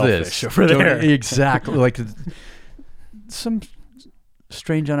what is shellfish this over there. Exactly, like some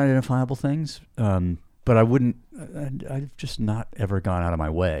strange, unidentifiable things. But I wouldn't. I've just not ever gone out of my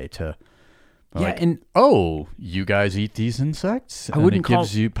way to. And you guys eat these insects? I wouldn't and it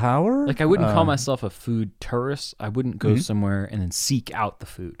gives you power. Like I wouldn't call myself a food tourist. I wouldn't go somewhere and then seek out the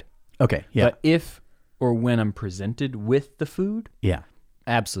food. Okay, yeah, But if or when I'm presented with the food, yeah,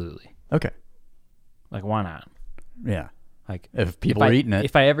 absolutely. okay, Like why not? yeah. Like If people are eating it,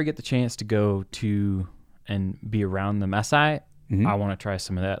 If I ever get the chance to go to and be around the Maasai, Mm-hmm. I want to try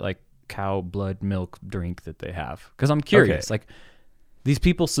some of that like cow blood milk drink that they have because I'm curious. Okay. Like these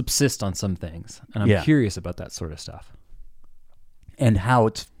people subsist on some things, and I'm curious about that sort of stuff. and how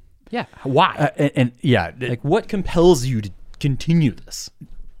it's Yeah, why? and Like what compels you to continue this?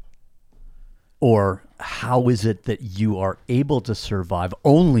 or how is it that you are able to survive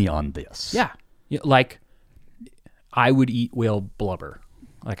only on this? Yeah, like I would eat whale blubber.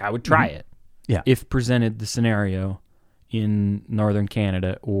 Like I would try it. Yeah. If presented the scenario in northern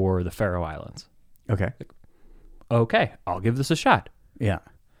Canada or the Faroe Islands. Okay. Okay, I'll give this a shot. Yeah.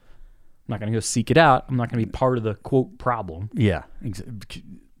 I'm not going to go seek it out. I'm not going to be part of the quote problem. Yeah.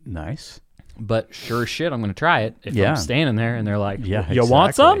 Nice. But sure as shit, I'm going to try it. If Yeah. I'm standing there and they're like, Yeah, you want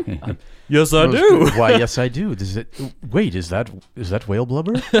exactly. some? Yes, I do. Why? Yes, I do. Wait, is that whale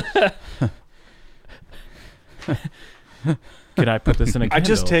blubber? Can I put this in a I candle?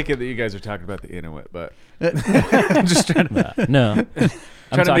 just take it that you guys are talking about the Inuit, but I'm just trying to... No.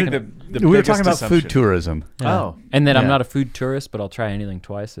 I'm trying to talking make the We were biggest talking about assumption. food tourism. Yeah. Oh. And then I'm Yeah. not a food tourist, but I'll try anything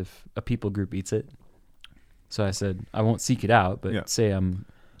twice if a people group eats it. So I said, I won't seek it out, but Yeah. say I'm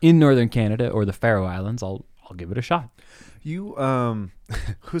in northern Canada or the Faroe Islands, I'll give it a shot. You,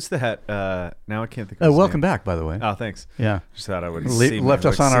 who's that? Now I can't think of his Welcome name. back, by the way. Oh, thanks. Yeah. Just thought I would Left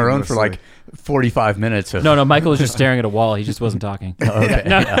us on our own for like 45 minutes. Of, No, Michael was just staring at a wall. He just wasn't talking. Okay.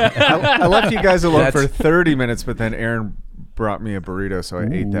 I left you guys alone That's- for 30 minutes, but then Aaron brought me a burrito, so I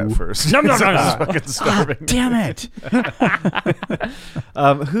ate that first. No, no, So no, I was no. fucking starving. Damn it.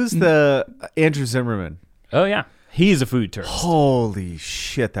 Who's the Andrew Zimmerman? Oh, yeah. He's a food tourist. Holy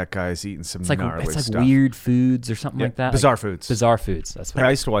shit, that guy's eating some It's like gnarly stuff. weird foods or something Yeah, like that. Bizarre Like, foods. Bizarre foods. That's what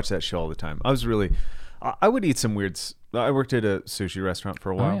I used to watch that show all the time. I was really, I would eat some weird. I worked at a sushi restaurant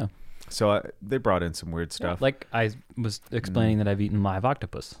for a while, yeah. so they brought in some weird stuff. Like I was explaining that I've eaten live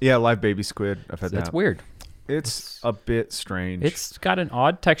octopus. Yeah, live baby squid. I've had That's that. weird. It's a bit strange. It's got an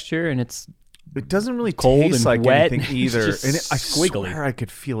odd texture and it's It doesn't really cold taste and like wet. anything It's either. just And I squiggly. swear I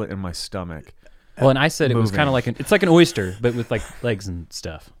could feel it in my stomach. well, and I said it was moving. kind of like it's like an oyster, but with like legs and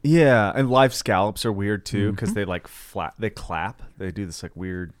stuff. Yeah, and live scallops are weird too Mm-hmm. because they like they clap. They do this like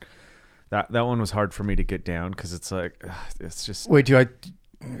weird. That one was hard for me to get down because it's like it's just. Wait, do I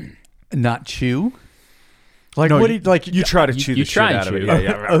not chew? Like, No, what do you, like, You try to chew you the shit try and out of it. chew. Yeah,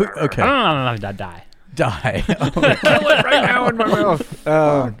 yeah. Oh, okay. Die. Die. Kill it right now in my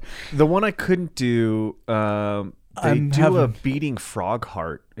mouth. The one I couldn't do. They I'm do a having- beating frog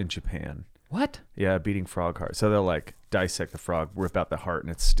heart in Japan. What? Yeah, beating frog heart. So they'll like dissect the frog, rip out the heart,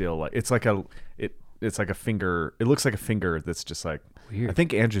 and it's still like it's like a finger. It looks like a finger that's just like Weird. I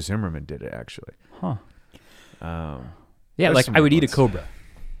think Andrew Zimmerman did it actually. Huh. Yeah, Yeah, like some I would eat a ones. cobra.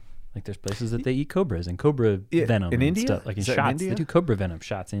 Like there's places that they eat cobras and cobra venom in and India? stuff. Like in Is that in shots. India? They do cobra venom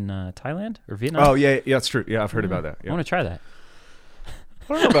shots in Thailand or Vietnam. Oh yeah, that's true. Yeah, I've heard about that. I Yeah. want to try that.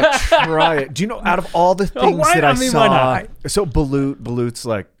 I don't know about try it. Do you know out of all the things why- that I I mean, saw? why not? So balut,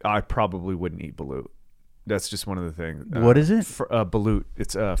 like I probably wouldn't eat balut. That's just one of the things. What is it? Balut.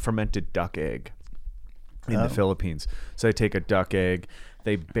 It's a fermented duck egg in the Philippines. So they take a duck egg,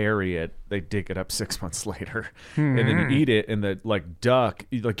 they bury it, they dig it up 6 months later, and then you eat it. And the like duck,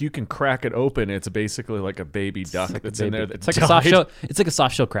 like you can crack it open. It's basically like a baby duck that's in there. It's like a soft shell. It's like a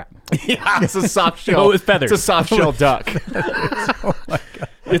soft shell crab. Yeah, it's a soft shell. Oh, with feathers. It's a soft shell duck. Oh my god.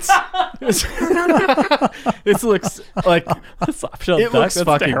 It looks like A soft shell it duck. looks That's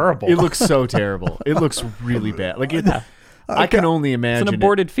fucking terrible. It looks so terrible. It looks really bad. Like it, I can only It's imagine. an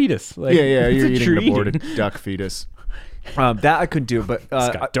aborted fetus. Like, Yeah, it's you're a eating tree. an aborted duck fetus. That I couldn't do, but It's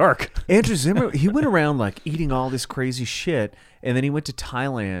got dark. Andrew Zimmer, he went around like eating all this crazy shit, and then he went to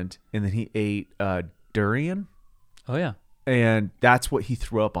Thailand, and then he ate durian, Oh yeah. and that's what he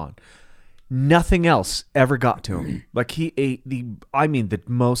threw up on. Nothing else ever got to him. Like he ate the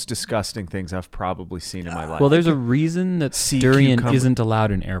most disgusting things I've probably seen in my life. Well, there's a reason that Sea durian cucumber. isn't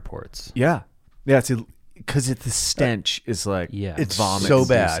allowed in airports. yeah, it's because the stench is like Yeah. It's vomit so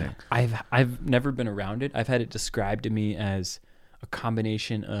inducing. bad. I've never been around it. I've had it described to me as a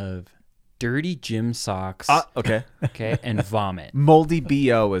combination of dirty gym socks, Okay, okay, and vomit. moldy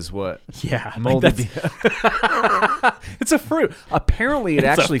BO is what. Yeah, Moldy BO. It's a fruit. Apparently, it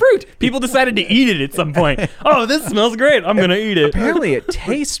it's actually a fruit. People decided to eat it at some point. Oh, this smells great. I'm gonna eat it. Apparently, it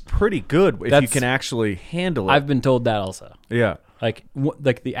tastes pretty good if you That's- can actually handle it. I've been told that also. Yeah, Like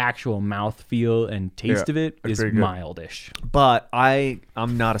the actual mouth feel and taste Yeah, of it it's is very good. mildish. but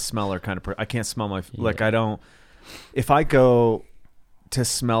I'm not a smeller kind of person. I can't smell my like I don't. If I go to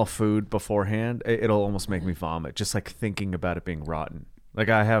smell food beforehand, it'll almost make me vomit. Just like thinking about it being rotten. Like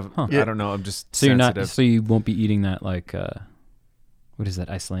I have, I don't know. I'm just So you're sensitive. not. So you won't be eating that like what is that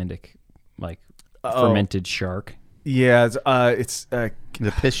Icelandic like Oh. fermented shark? Yeah, it's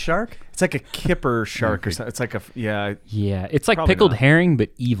The piss shark? it's like a kipper shark or something. It's like Yeah, it's like Probably pickled not. herring but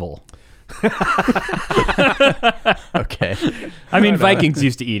evil. Okay. I mean, Vikings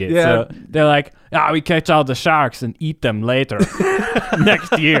used to eat it. Yeah. So they're like, we catch all the sharks and eat them later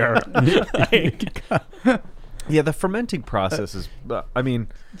next year. Yeah, the fermenting process is. I mean,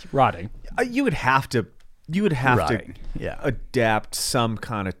 Rotting. you would have to Rotting, yeah. adapt some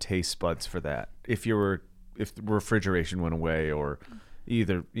kind of taste buds for that. If refrigeration went away, or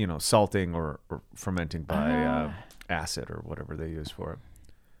either salting or fermenting by acid or whatever they use for it.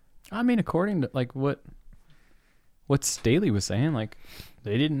 I mean, according to like what Staley was saying, like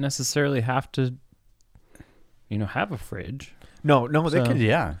they didn't necessarily have to, have a fridge. No, they So- can.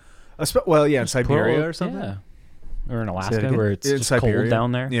 Yeah. Well, yeah, in Just put Siberia all- or something. Yeah. Or in Say Alaska that again? where it's In just Siberia. cold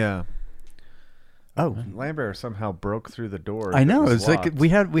down there. Yeah. Oh, Lambert somehow broke through the door. I know. It was It's like locked. we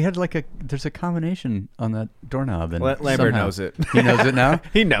had like there's a combination on that doorknob, and Lambert somehow- knows it. He knows it now.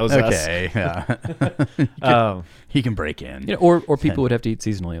 He knows us. Okay, yeah. He can break in. Or people would have to eat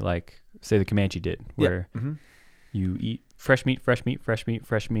seasonally, like say the Comanche did, where you eat fresh meat,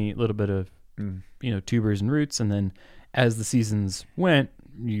 a little bit of tubers and roots, and then as the seasons went,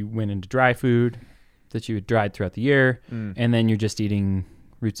 you went into dry food that you had dried throughout the year, and then you're just eating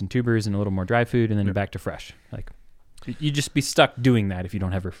roots and tubers and a little more dry food, and then you're back to fresh. Like you just be stuck doing that if you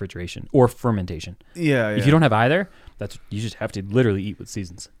don't have refrigeration or fermentation. Yeah. If you don't have either, you just have to literally eat with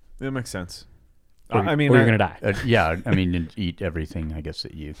seasons. That makes sense. Or, I mean, or you're gonna die. Yeah, I mean, and eat everything. I guess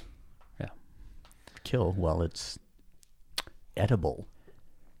that you kill while it's edible.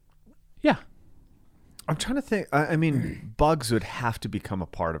 Yeah. I'm trying to think. I mean, bugs would have to become a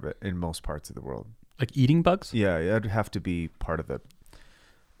part of it in most parts of the world. Like eating bugs? Yeah, it'd have to be part of the.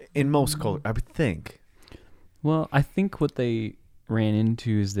 In most cultures, I would think. Well, I think what they ran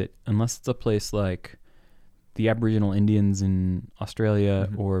into is that unless it's a place like the Aboriginal Indians in Australia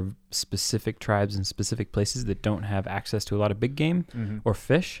or specific tribes in specific places that don't have access to a lot of big game or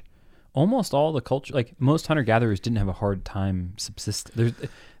fish, almost all the culture, like most hunter-gatherers didn't have a hard time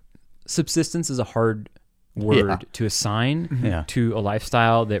subsistence is a hard word to assign to a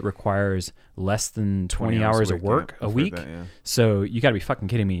lifestyle that requires less than 20 hours of work a week. So you got to be fucking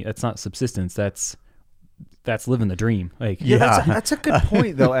kidding me. That's not subsistence. That's living the dream. Like, that's a good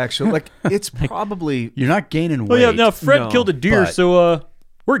point though. Actually, like it's probably You're not gaining well, weight. yeah, no, Fred No, killed a deer, but- so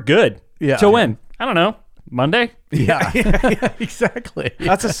we're good. Yeah. So when? I don't know. Monday? Yeah, exactly.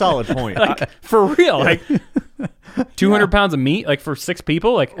 That's a solid point. Like, for real. Like 200 pounds of meat, like for 6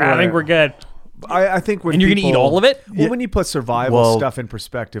 people. Like I think we're good. I think when And you're gonna eat all of it? Well, when you put survival stuff in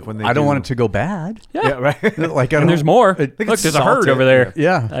perspective, when they I don't want it to go bad. Yeah, right. Like, And there's more. Look, it's there's a herd salted. over there.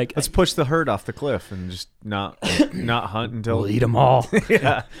 Yeah. Like Let's push the herd off the cliff and just not hunt until we'll eat them all.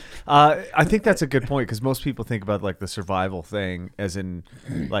 Yeah, I think that's a good point because most people think about like the survival thing as in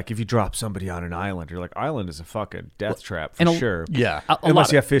like if you drop somebody on an island, you're like, island is a fucking death trap for sure. Yeah.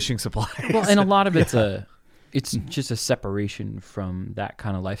 Unless you have fishing supplies. Well, and a lot of it's just a separation from that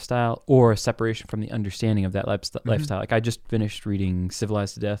kind of lifestyle, or a separation from the understanding of that lifestyle. Like I just finished reading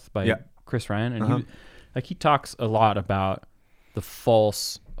Civilized to Death by Chris Ryan, and he talks a lot about the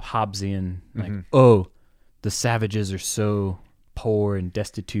false Hobbesian, like, oh, the savages are so poor and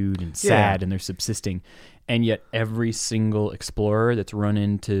destitute and sad and they're subsisting, and yet every single explorer that's run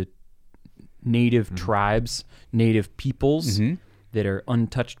into native tribes, native peoples that are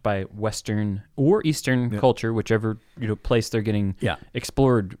untouched by Western or Eastern culture, whichever place they're getting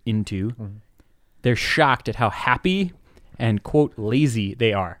explored into, they're shocked at how happy and quote lazy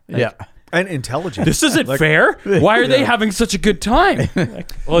they are. Like, and intelligent. this isn't fair. Why are they having such a good time?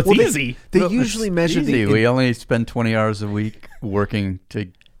 Like, well, it's easy. They usually measure we only spend 20 hours a week working to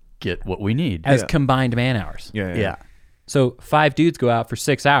get what we need. As combined man hours. Yeah. So 5 dudes go out for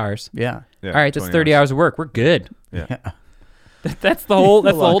 6 hours. Yeah. Yeah, All right, that's 20 30 hours of work. We're good. Yeah. That's the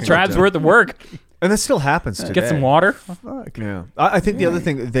whole tribe's worth of work. And that still happens today. Get some water. Yeah, I think the other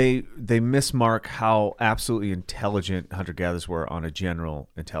thing they mismark how absolutely intelligent hunter-gatherers were on a general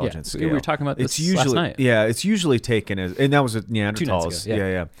intelligence scale. We were talking about this usually, last night. Yeah, it's usually taken as, and that was with 2 nights Neanderthals. ago,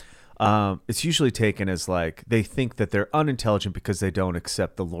 Yeah. It's usually taken as like they think that they're unintelligent because they don't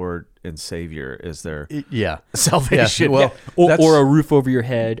accept the Lord and Savior as their salvation. Well, Or a roof over your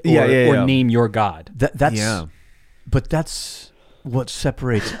head. Or name your God. But that's what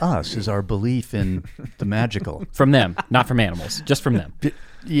separates us is our belief in the magical. From them, not from animals, just from them.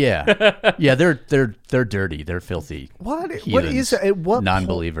 Yeah, they're dirty. They're filthy. What heathens, is at what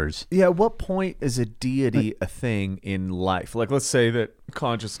non-believers? At what point is a deity a thing in life? Like, let's say that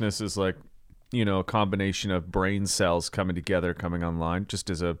consciousness is like, a combination of brain cells coming together, coming online,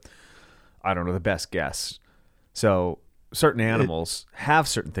 just as the best guess. So certain animals have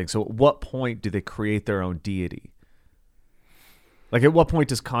certain things. So at what point do they create their own deity? Like, at what point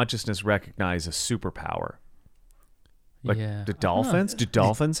does consciousness recognize a superpower? Like, do dolphins? Do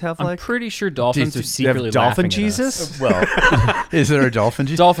dolphins have I'm pretty sure dolphins are secretly have dolphin laughing Jesus? Well, is there a dolphin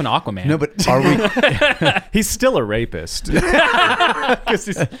Jesus? Dolphin Aquaman. No, but are we? He's still a rapist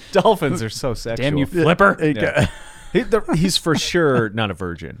because dolphins are so sexual. Damn you, Flipper. Yeah. He's for sure not a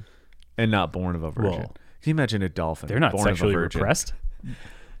virgin and not born of a virgin. Whoa. Can you imagine a dolphin? They're not born sexually of a virgin? repressed.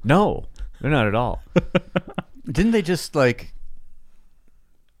 No, they're not at all. Didn't they just like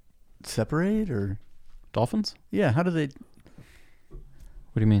separate or Dolphins? yeah? How do they?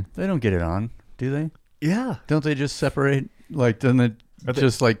 What do you mean? They don't get it on, do they? Yeah. Don't they just separate? Like, doesn't it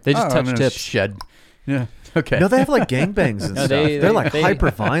just like They just touch I'm gonna tips. Shed. Yeah. Okay. No, they have like gangbangs and No, stuff. They're like they-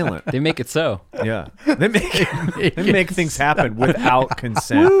 hyper violent. They make it so. Yeah, they make things happen without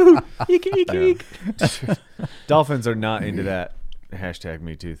consent. Yeah. Dolphins are not into that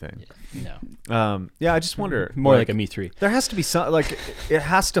 #MeToo thing. No. Yeah, I just wonder. More like a Me 3. There has to be some like it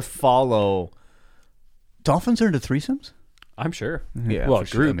has to follow. Dolphins are into threesomes? I'm sure. Yeah, Well,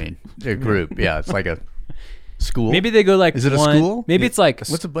 for group. I mean, a group. Yeah, it's like a school. Maybe they go like Is it a one- school? Maybe it's like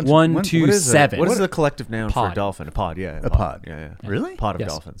What's a bunch of- 1, what 2, is it? 7. What is the collective noun for a Pod. dolphin? A pod. Yeah, A pod. Yeah. Really? Pod of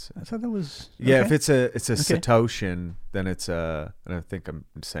Yes. dolphins. I thought that was Yeah, okay. if it's a Okay. Satoshin, then it's a. And I think I'm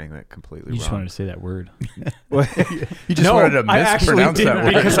saying that completely You just wrong. wanted to say that word. You just wanted to I actually mispronounce that didn't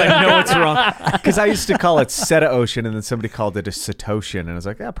word. because I know it's wrong. Because I used to call it Seta Ocean, and then somebody called it a Satoshin, and I was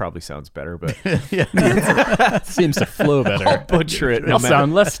like, that probably sounds better, but Seems to flow better. I'll butcher it. I'll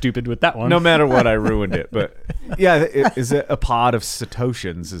sound less stupid with that one. No matter what, I ruined it. But yeah, is it a pod of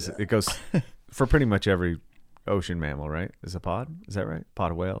Satoshins? It goes for pretty much every ocean mammal, right? Is a pod? Is that right?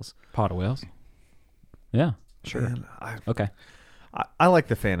 Pod of whales. Pot of whales. Yeah. Sure. Man, Okay. I like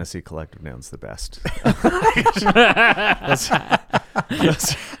the fantasy collective nouns the best.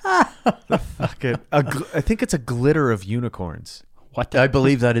 I think it's a glitter of unicorns. What? I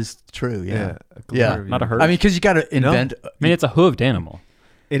believe that is true. Yeah. a glitter Yeah. of Not a unicorns. herd. I mean, because you got to invent. I mean, it's a hooved animal.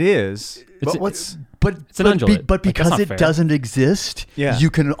 It is. It's But a- what's But It's an undulate. but Like, that's because not it fair. doesn't exist, Yeah. you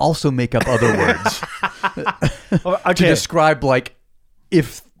can also make up other words to describe like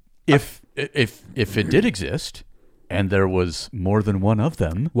if it did exist and there was more than one of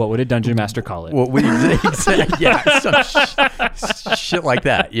them. What would a dungeon master call it? Well, some shit like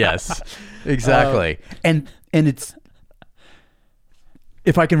that. Yes, exactly. And it's,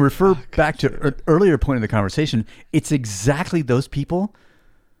 if I can refer back to an earlier point in the conversation, it's exactly those people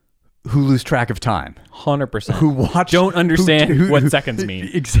who lose track of time, 100%. who watch, don't understand what seconds mean.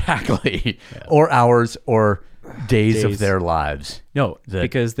 Exactly, or hours or days of their lives. No,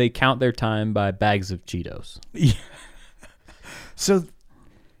 because they count their time by bags of Cheetos. Yeah. So,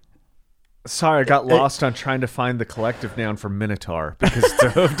 sorry, I got lost on trying to find the collective noun for minotaur because it's a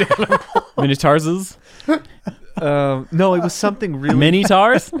hoofed animal. Minotaurs? No, it was something really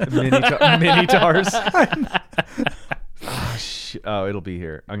Mini-tars? Mini-tars. Oh, it'll be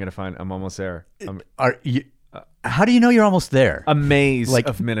here. I'm almost there. How do you know you're almost there? A maze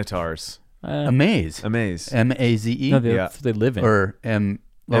of minotaurs. A maze. A maze. M-A-Z-E? No, that's what they live in.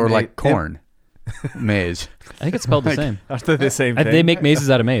 Or like corn. Maze. I think it's spelled the same. Are they the same thing? They make mazes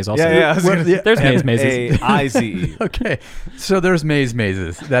out of maize also. Yeah. There's mazes. M-A-I-Z-E. Okay. So there's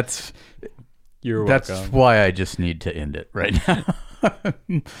mazes. That's why I just need to end it right now.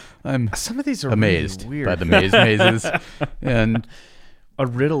 Some of these are amazed really weird. by the mazes. And a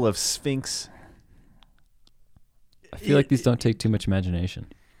riddle of Sphinx. I feel like these don't take too much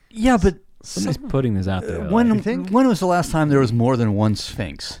imagination. Yeah, but somebody's putting this out there. When was the last time there was more than one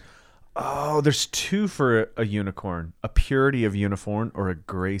Sphinx? Oh, there's two for a unicorn: a purity of unicorn or a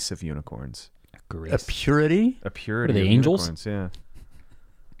grace of unicorns. A purity? A purity. Are they of angels? Unicorns, yeah.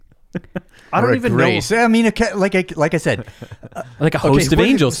 I don't even grace. know. I mean, like I said, like a host of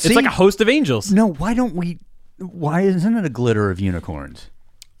angels. It's like a host of angels. No, why isn't it a glitter of unicorns?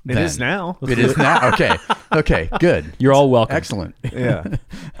 It is now. It is now. Okay, good. You're all welcome. Excellent. Yeah.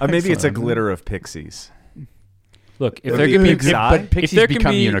 Maybe it's a glitter of pixies. Look, if there can be pixies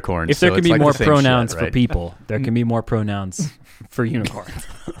become unicorns. If there can be more pronouns for people, there can be more pronouns for unicorns.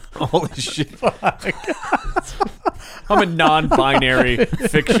 Holy shit. I'm a non-binary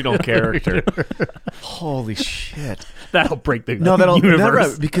fictional character. Holy shit. That'll break the No,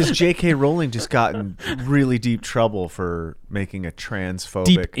 universe. because J.K. Rowling just got in really deep trouble for making a transphobic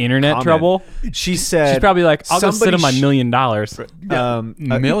deep internet comment. trouble. She said, she's probably like, I'll go sit on my $1 million.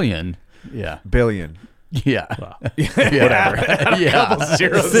 Million? Yeah. Billion. Yeah. Well, whatever. Yeah. Couple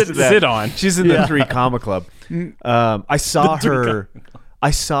zeros to that. Sit on. She's in the 3 Comma Club. I saw her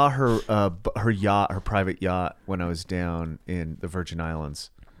yacht, her private yacht, when I was down in the Virgin Islands.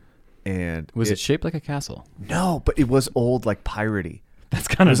 And was it shaped like a castle? No, but it was old, like piratey. That's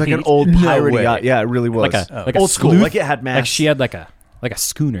kind of. It was like an old pirate yacht. Yeah, it really was. Like old a school. sleuth? Like it had masts. Like she had like a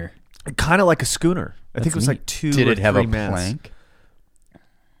schooner. Kind of like a schooner. I think it was like 2 Did or it have 3 a masts. plank?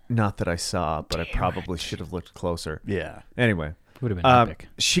 Not that I saw, but I probably should have looked closer. Yeah. Anyway, would have been epic.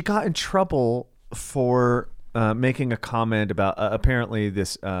 She got in trouble for making a comment about apparently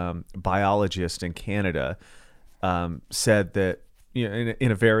this biologist in Canada said that, you know,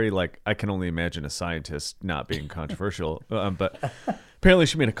 in a very, like, I can only imagine a scientist not being controversial, but apparently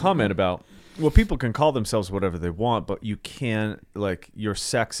she made a comment about, well, people can call themselves whatever they want, but you can't, like, your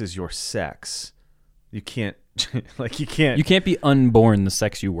sex is your sex. You can't, like, you can't be unborn the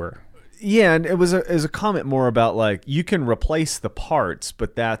sex you were. Yeah, and it was a comment more about, like, you can replace the parts,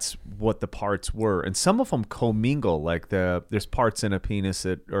 but that's what the parts were. And some of them commingle, like there's parts in a penis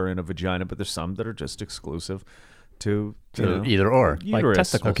that are in a vagina, but there's some that are just exclusive to either or. Uterus. Like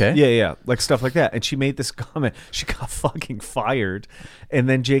testicles. Okay. Yeah, like stuff like that. And she made this comment. She got fucking fired. And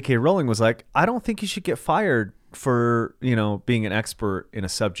then J.K. Rowling was like, I don't think you should get fired for, you know, being an expert in a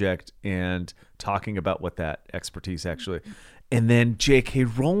subject and talking about what that expertise actually. And then J.K.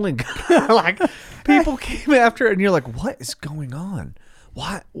 Rowling, like, people came after it, and you're like, what is going on?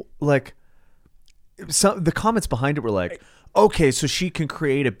 Why? Like, the comments behind it were like, okay, so she can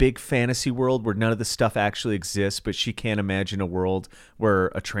create a big fantasy world where none of the stuff actually exists, but she can't imagine a world where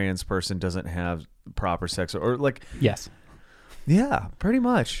a trans person doesn't have proper sex, or like, yes. Yeah, pretty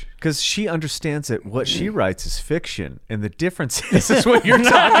much. Because she understands that what she writes is fiction, and the difference is what you're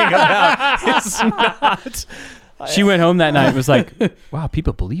talking about. It's not. She went home that night and was like, wow,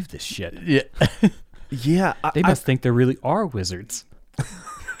 people believe this shit. Yeah. Yeah. They must think there really are wizards.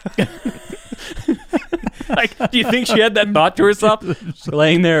 Like, do you think she had that thought to herself?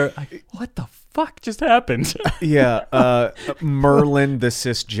 Laying there, like, what the fuck just happened? Yeah. Merlin, the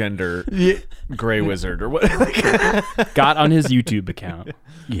cisgender gray wizard, or what? Got on his YouTube account.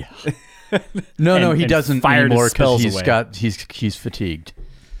 Yeah. No, he and doesn't fired his anymore because spells he's fatigued.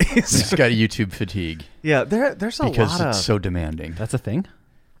 He's got YouTube fatigue. Yeah, there's a because lot of... it's so demanding. That's a thing?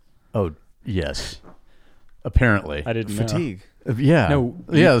 Oh, yes. Apparently. I didn't fatigue. know. Yeah. No,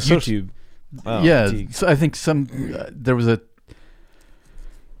 yeah. YouTube. yeah. fatigue. So I think there was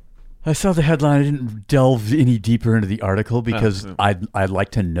I saw the headline. I didn't delve any deeper into the article because I'd like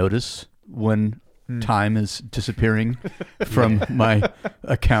to notice when time is disappearing from my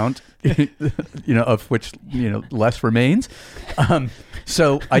account, of which less remains.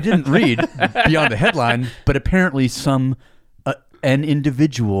 So I didn't read beyond the headline, but apparently an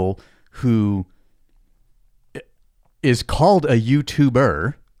individual who is called a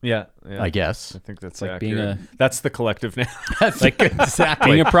YouTuber. Yeah, I guess. I think that's like accurate. That's the collective name. That's like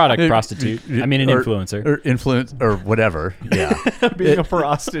exactly Being a product prostitute. I mean, an influencer. or influence or whatever. Yeah, Being a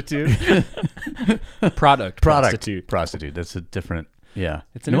prostitute. Product prostitute. That's a different. Yeah,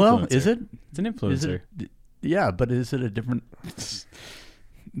 It's an well, influencer. is it? It's an influencer. Yeah, but is it a different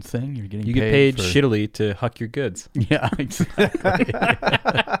thing? You're getting You get paid for, shittily to huck your goods. Yeah, exactly.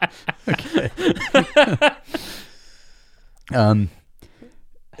 Okay.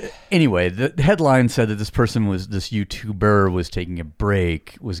 Anyway, the headline said that this YouTuber was taking a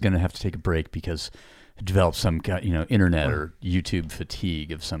break, was going to have to take a break because it developed some kind, internet or YouTube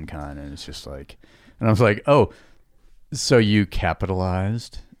fatigue of some kind, and it's just like, and I was like, oh, so you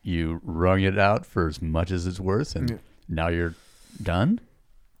capitalized, you wrung it out for as much as it's worth, and now you're done?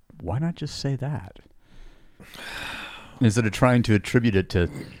 Why not just say that instead of trying to attribute it to,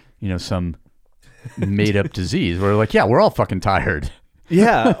 some made up disease? Where like, yeah, we're all fucking tired.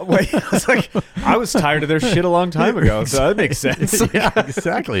 Yeah, wait, I was tired of their shit a long time ago, so that makes sense. Yeah,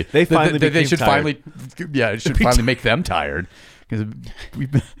 exactly. They finally they should tired. it should finally make them tired because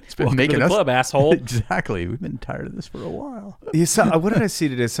it's been making us club, asshole. Exactly, we've been tired of this for a while. You saw, what did I see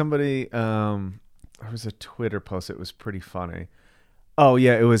today? Somebody, there was a Twitter post. It was pretty funny. Oh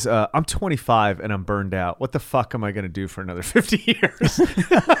yeah, it was. I'm 25 and I'm burned out. What the fuck am I going to do for another 50 years?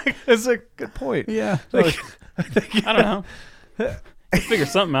 It's a good point. Yeah, I don't know. Figure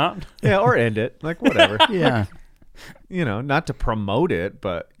something out. Yeah, or end it. Like whatever. yeah. Not to promote it,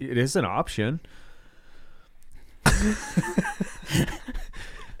 but it is an option.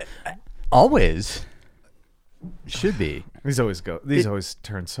 Always should be. These always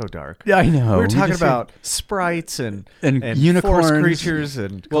turn so dark. Yeah, I know. We were talking just- about sprites and unicorns, forest creatures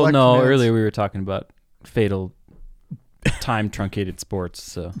and Well, no, collecting earlier we were talking about fatal time truncated sports,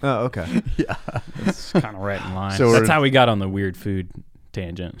 so Oh, okay. Yeah. it's kind of right in line. So That's we're- how we got on the weird food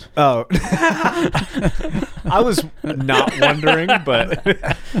tangent. Oh, I was not wondering, but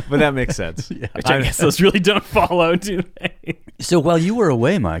that makes sense. Which I guess those really don't follow, do they? So while you were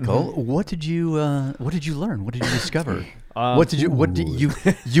away, Michael, what did you learn? What did you discover?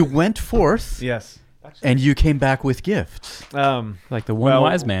 You went forth? Yes. And you came back with gifts. Like the one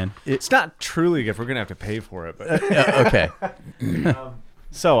wise man. It's not truly a gift. We're gonna have to pay for it. But Okay.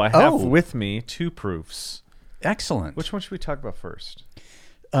 so I have with me 2 proofs. Excellent. Which one should we talk about first?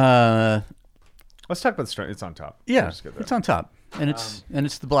 Uh, Let's talk about the string. It's on top. yeah, Let's get there. it's on top, and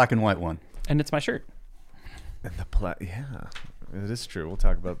it's the black and white one. And it's my shirt. And yeah, it is true. We'll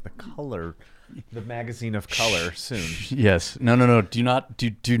talk about the color, the magazine of color soon. Yes. No. Do not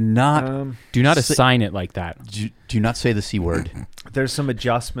assign it like that. do not say the C word. There's some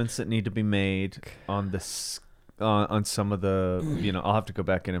adjustments that need to be made on this, on some of the. I'll have to go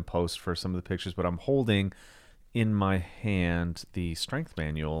back in and post for some of the pictures, but I'm holding in my hand the strength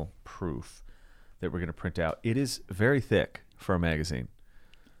manual proof that we're going to print out. It is very thick for a magazine.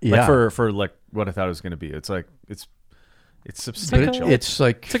 Yeah. Like for like what I thought it was going to be. It's like it's substantial. It's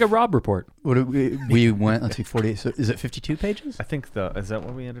like a Rob report. what we went. Let's see, 48. So is it 52 pages? I think is that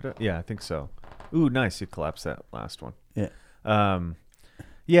what we ended up? Yeah, I think so. Ooh, nice. You collapsed that last one. Yeah.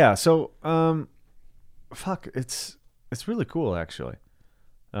 Yeah. So, fuck. It's really cool actually.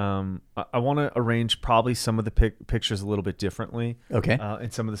 I want to arrange probably some of the pictures a little bit differently. Okay.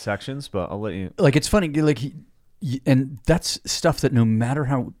 In some of the sections, but I'll let you. Like it's funny. Like, and that's stuff that no matter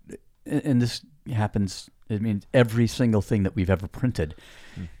how, and this happens. I mean, every single thing that we've ever printed,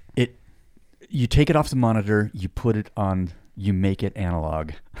 you take it off the monitor, you put it on, you make it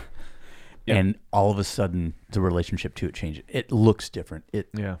analog, and all of a sudden the relationship to it changes. It looks different. It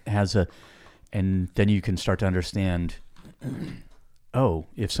has and then you can start to understand. Oh,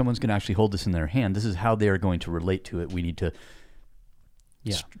 if someone's going to actually hold this in their hand, this is how they are going to relate to it. We need to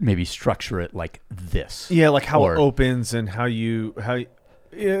maybe structure it like this. Yeah, like how it opens and how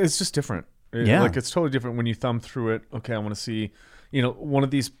it's just different. Like it's totally different when you thumb through it. Okay, I want to see, one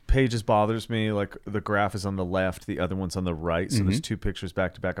of these pages bothers me. Like the graph is on the left, the other one's on the right. So there's 2 pictures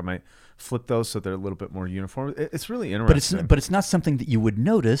back to back. I might flip those so they're a little bit more uniform. It's really interesting. But it's not something that you would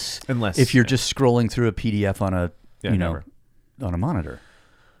notice unless if you're just scrolling through a PDF on a never. On a monitor.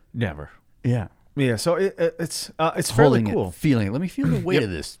 Never. Yeah. Yeah. So it's fairly cool. Feeling it. Let me feel the weight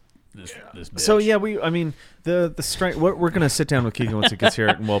of this this bitch. So yeah, the strength. We're gonna sit down with Keegan once he gets here,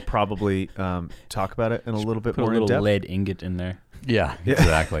 and we'll probably talk about it in a little bit Put a more in little depth. lead ingot in there. Yeah,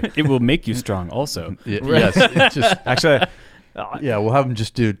 exactly. It will make you strong also. Yes, it just Actually, yeah. We'll have him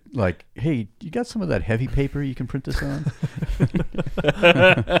just do like, hey, you got some of that heavy paper you can print this on?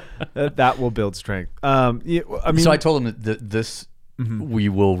 that will build strength. Yeah, I mean, So I told him that this we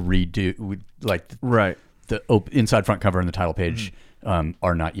will redo. right. The inside front cover and the title page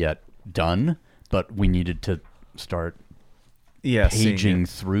are not yet done, but we needed to start Seeing paging it.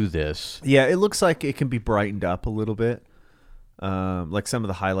 through this. Yeah, it looks like it can be brightened up a little bit. Like some of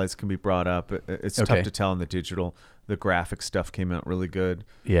the highlights can be brought up. It's Okay. tough to tell in the digital. The graphic stuff came out really good.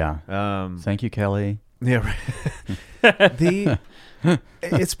 Yeah. Thank you, Kelly. Yeah, right.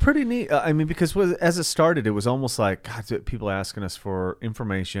 It's pretty neat. I mean, because as it started, it was almost like God, people asking us for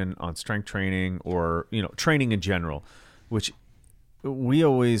information on strength training or training in general, which we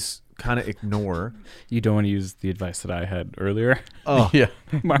always kind of ignore. You don't want to use the advice that I had earlier. Oh, Yeah.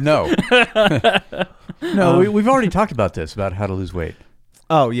 No. No, we've already talked about this, about how to lose weight.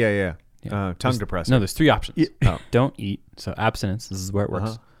 oh yeah. Tongue depressor. No, there's 3 options. Oh. Don't eat. So abstinence. This is where it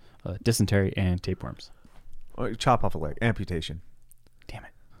works. Dysentery and tapeworms. Or chop off a leg. Amputation. Damn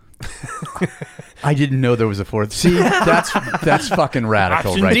it. I didn't know there was a fourth. See, that's fucking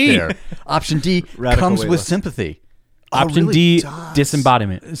radical Option right D. there. Option D Radical comes weight with loss. sympathy. Option really D, does.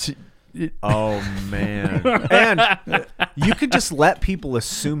 disembodiment. See, Oh man. And you could just let people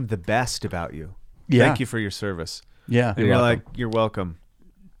assume the best about you. Yeah. Thank you for your service. Yeah. And you're like, you're welcome.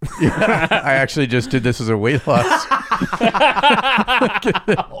 I actually just did this as a weight loss.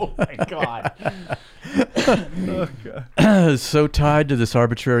 Oh my God. So tied to this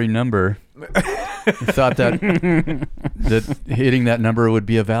arbitrary number. I thought that hitting that number would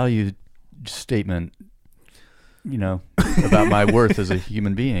be a value statement, about my worth as a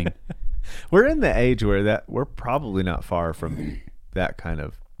human being. We're in the age where we're probably not far from that kind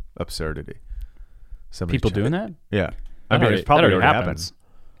of absurdity. Somebody People doing that? Yeah. I mean, it's probably already happened.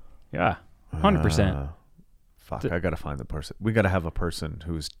 Yeah. 100%. Fuck, I gotta find the person. We gotta have a person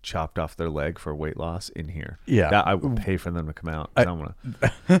who's chopped off their leg for weight loss in here. Yeah. That I would pay for them to come out. I want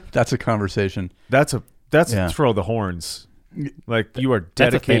to. That's a conversation. That's Yeah. throw the horns. Like you are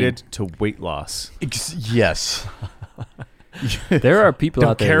dedicated to weight loss. Yes. There are people Don't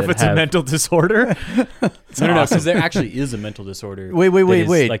out there care that if it's have, a mental disorder. No, because there actually is a mental disorder. Wait, that is,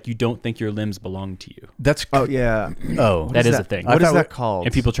 wait. Like you don't think your limbs belong to you. That's Oh yeah. oh That is a thing. What is thought that called?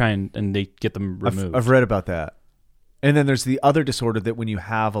 And people try and they get them removed. I've read about that. And then there's the other disorder that when you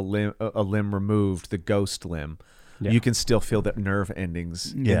have a limb removed, the ghost limb, Yeah. you can still feel the nerve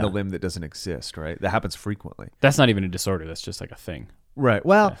endings in Yeah. the limb that doesn't exist, right? That happens frequently. That's not even a disorder. That's just like a thing. Right.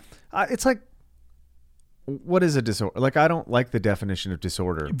 Well, it's like, what is a disorder? Like, I don't like the definition of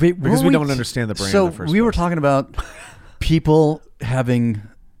disorder because we don't understand the brain So in the first we were place. talking about people having.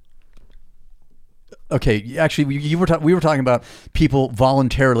 Okay, actually, we were talking about people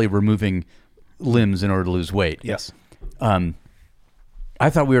voluntarily removing limbs in order to lose weight. Yes. I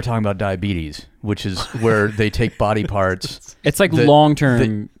thought we were talking about diabetes, which is where they take body parts. It's like The-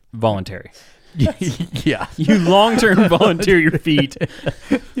 long-term voluntary. Yeah. You long-term volunteer your feet.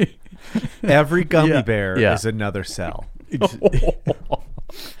 Every gummy Yeah. bear Yeah. is another cell.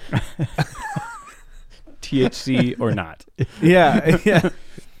 THC or not. Yeah. Yeah.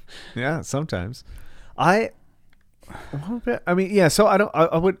 Yeah. Sometimes. I mean, yeah. So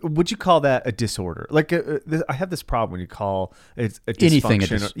I would you call that a disorder? Like I have this problem when you call it a Anything a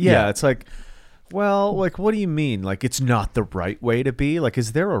dysfunction. yeah. Yeah, it's like, well, like what do you mean? Like it's not the right way to be? Like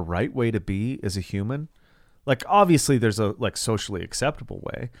is there a right way to be as a human? Like obviously there's a like socially acceptable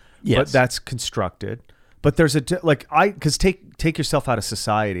way, but Yes. that's constructed. But there's because take yourself out of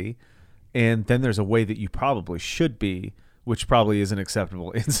society, and then there's a way that you probably should be, which probably isn't acceptable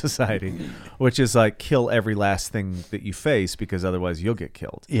in society, which is like kill every last thing that you face because otherwise you'll get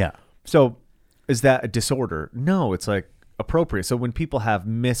killed. Yeah. So is that a disorder? No, it's like appropriate. So when people have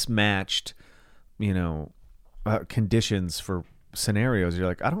mismatched, conditions for scenarios, you're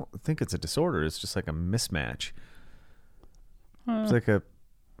like, I don't think it's a disorder. It's just like a mismatch. It's like a,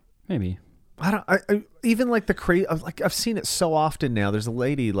 Maybe. I even like the crazy, like I've seen it so often now. There's a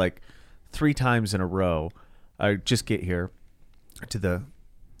lady like 3 times in a row. I just get here to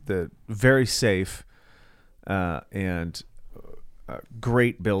the very safe and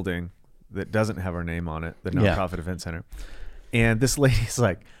great building that doesn't have our name on it, the nonprofit event center. And this lady's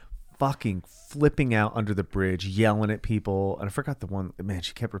like fucking flipping out under the bridge, yelling at people. And I forgot the one, man,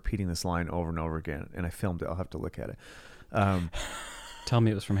 she kept repeating this line over and over again. And I filmed it. I'll have to look at it. Tell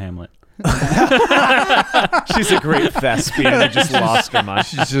me it was from Hamlet. She's a great thespian and just lost her mind.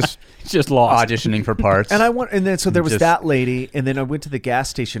 She's Just lost. auditioning for parts. And then so there was Just- that lady, and then I went to the gas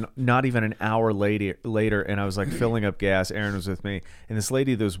station not even an hour later, and I was like filling up gas. Aaron was with me, and this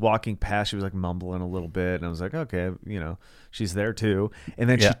lady that was walking past, she was like mumbling a little bit, and I was like, okay, she's there too. And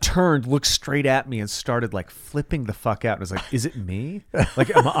then she turned, looked straight at me, and started like flipping the fuck out. And I was like, is it me? Like,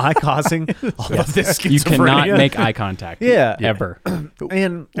 am I causing all of this schizophrenia? You cannot make eye contact. Yeah. Ever.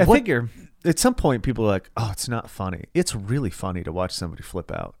 And I figure at some point people are like, oh, it's not funny. It's really funny to watch somebody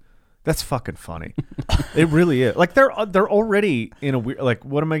flip out. That's fucking funny. It really is. Like they're already in a weird, like,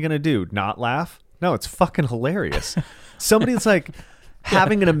 what am I going to do? Not laugh? No, it's fucking hilarious. Somebody's like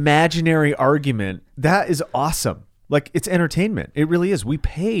having an imaginary argument. That is awesome. Like, it's entertainment. It really is. We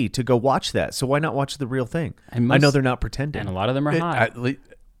pay to go watch that. So why not watch the real thing? And I know they're not pretending. And a lot of them are hot.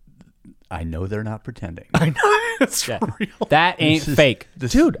 I know they're not pretending. I know. It's Yeah. real. That ain't fake.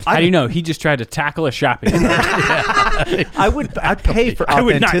 Dude, How do you know? He just tried to tackle a shopping cart. I'd pay for I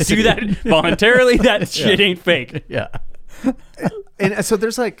would not authenticity. do that voluntarily. That shit ain't fake. Yeah. And so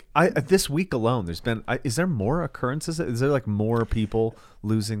there's like, this week alone, there's been, is there more occurrences? Is there like more people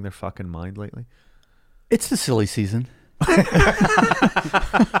losing their fucking mind lately? It's the silly season. What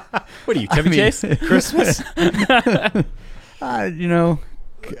are you, Chevy Chase? Christmas? I don't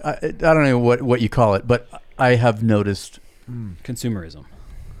know what you call it, but I have noticed Consumerism.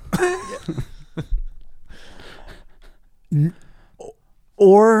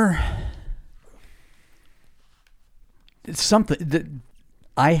 or it's something that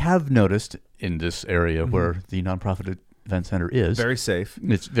I have noticed in this area where the nonprofit event center is. Very safe.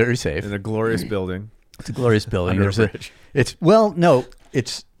 It's very safe. In a glorious building. It's a glorious building. Under a There's bridge. It's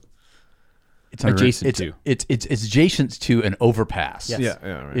under, Adjacent to. It's adjacent to an overpass. Yes.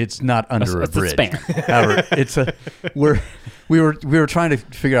 Yeah, right. It's not under a It's a bridge. span. However, we were trying to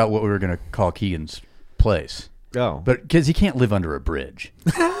figure out what we were going to call Keegan's place, Oh. but because he can't live under a bridge,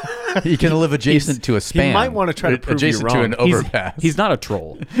 he can live adjacent to a span. might wanna try to prove you adjacent to wrong. an overpass. He's not a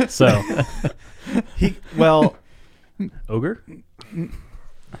troll. So, ogre?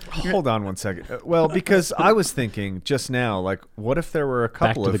 Hold on one second. Well, because I was thinking just now, like, what if there were a Back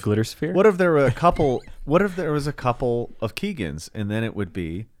couple to of the glitter sphere? What if there were a couple? What if there was a couple of Keegans, and then it would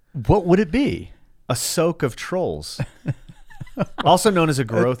be What would it be? a soak of trolls, also known as a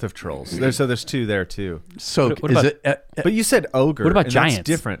growth of trolls. There's two there too. So What is about- it? But you said ogre. What about and giants? That's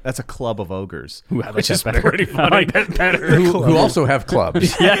different. That's a club of ogres, Ooh, I like which that is better. pretty funny. who also have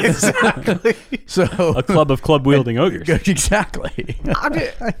clubs? Yeah, Exactly. So a club of club-wielding ogres. exactly.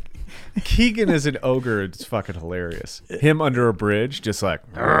 Keegan is an ogre. It's fucking hilarious. Him under a bridge, just like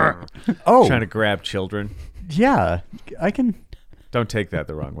Oh, trying to grab children. yeah. I can. Don't take that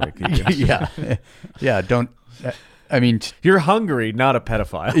the wrong way, Keegan. Yeah, yeah. Don't. I mean, You're hungry, not a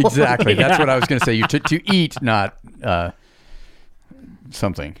pedophile. exactly. That's what I was going to say. You to eat, not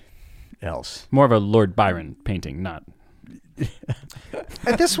something else. More of a Lord Byron painting, not.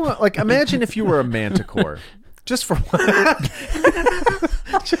 At this one, like, imagine if you were a manticore. Just for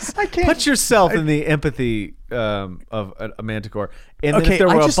just put yourself in the empathy of a manticore, and then if there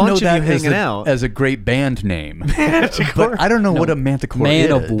were I a just know bunch of that you hanging out, as a great band name. But I don't know what a manticore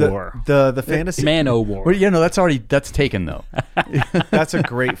Man is. of War. the fantasy Man o' War. Well, yeah, no, that's taken though. that's a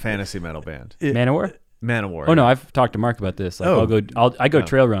great fantasy metal band. Man o' War? Manowar. Oh no, I've talked to Mark about this. Like, Oh. I go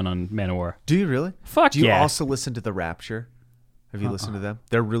trail run on Man o' War. Do you really? Fuck Do you yeah. also listen to the Rapture? Have you listened to them?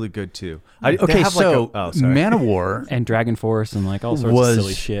 They're really good too. They Okay, have so like sorry. Manowar. And Dragon Force and like all sorts Was- of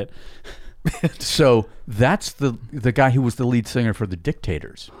silly shit. So that's the guy who was the lead singer for the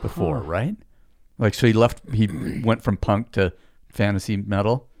Dictators before, right? Like, so he went from punk to fantasy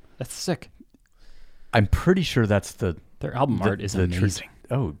metal. That's sick. I'm pretty sure that's Their album art is amazing.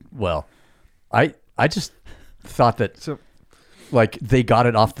 Oh well, I just thought that So- like they got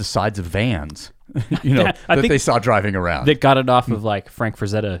it off the sides of vans, Yeah, I that think they saw driving around They got it off of like Frank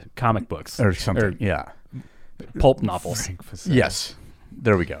Frazetta comic books or something. or Yeah. pulp novels. Yes.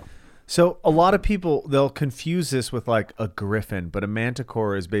 There we go. So a lot of people, they'll confuse this with like a griffin, but a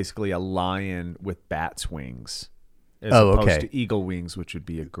manticore is basically a lion with bat's wings, as Oh, opposed okay. to eagle wings, which would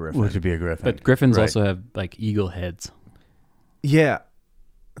be a griffin. Which would be a griffin. But griffins Right. also have like eagle heads. Yeah,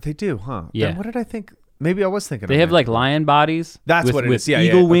 they do, huh? Yeah. Then what did I think? Maybe I was thinking. They of have like manticore. lion bodies. That's with, what it with is. Yeah,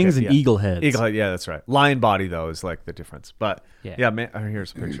 eagle yeah, okay, wings and yeah. eagle heads. Eagle head. Yeah, that's right. Lion body though is like the difference. But Yeah.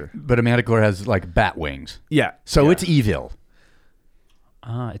 here's a picture. But a manticore has like bat wings. Yeah. So yeah. it's evil.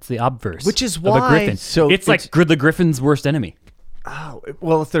 It's the obverse, Which is of why- a griffin. so it's like the griffin's worst enemy. Oh,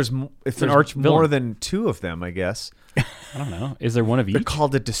 well, if there's an more arch-villain. than two of them, I guess. I don't know. Is there one of each? They're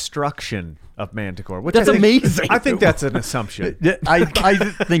called a destruction of Manticore. Which That's I think, amazing. I think that's an assumption. I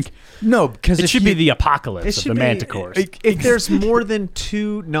think no, because it should be the apocalypse of the be- Manticores. If there's more than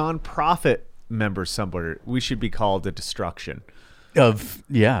 2 nonprofit members somewhere, we should be called a destruction. of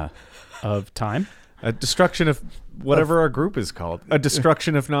Of time? A destruction of whatever our group is called. A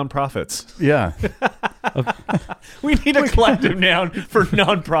destruction of nonprofits. yeah. We need a collective noun for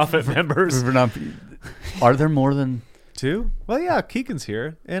nonprofit members. We're not- Are there more than? 2? Well, yeah, Keegan's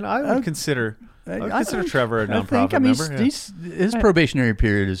here, and I would consider think- Trevor a I nonprofit think, I mean, member. his probationary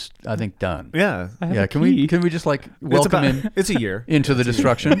period is, I think, done. Yeah. Yeah, can we just like It's welcome in It's a year. into the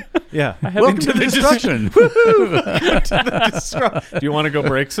destruction? Yeah. Welcome to the destruction. Do you want to go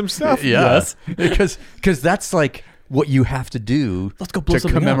break some stuff? Yes, because that's like what you have to do. Let's go blow to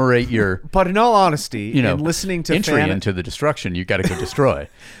something up. commemorate your But in all honesty, you know and listening to entry into the destruction. You got to go destroy.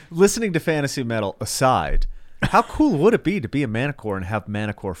 listening to fantasy metal aside, how cool would it be to be a Manicore and have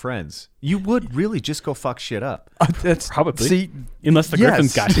Manicore friends? You would really just go fuck shit up. That's Probably. See, Unless the yes.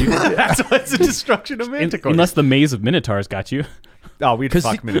 Griffins got you. That's why it's a destruction of Manticore. Unless the maze of Minotaurs got you. Oh, we'd 'Cause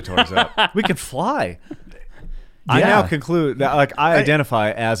fuck Minotaurs up. We can fly. I Yeah. now conclude that I identify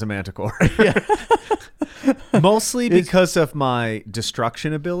as a Manticore. Mostly because of my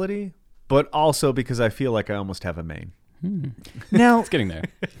destruction ability, but also because I feel like I almost have a main. now It's getting there.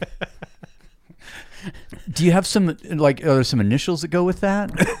 do you have some like are there some initials that go with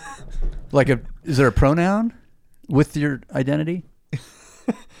that? Is there a pronoun with your identity?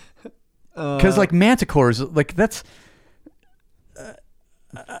 Because like Manticores, like that's.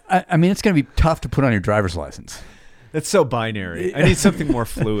 I mean, it's going to be tough to put on your driver's license. It's so binary. I need something more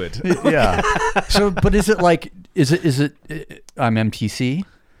fluid. Yeah. So, but is it like? Is it? I'm MTC.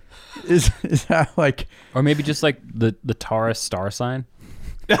 Is that like? Or maybe just like the Taurus star sign.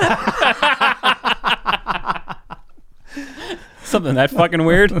 Something that fucking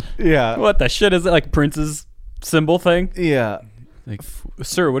weird. Yeah. What the shit is it? Like Prince's symbol thing? Yeah. Like,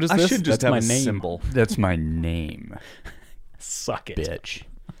 sir, what is I this? should just That's have my a name. symbol. That's my name, Suck it. bitch.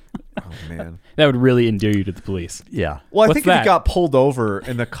 Oh, man. That would really endear you to the police. Yeah. Well, I What's think if that? you got pulled over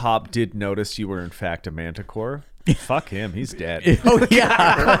and the cop did notice you were in fact a Manticore, fuck him. He's dead. Oh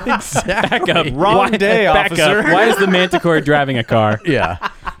yeah. Exactly. Back up. Wrong day, back officer. Up. Why is the Manticore driving a car? Yeah.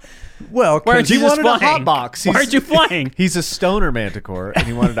 Well, Why aren't 'cause you He just wanted a flying? hotbox. Why aren't you flying? He's a stoner Manticore, and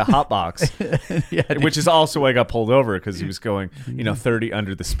he wanted a hotbox, yeah, which is also why I got pulled over because he was going, 30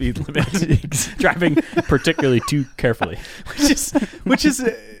 under the speed limit, Driving particularly too carefully. which is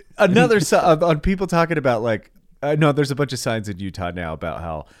another on people talking about like, no, there's a bunch of signs in Utah now about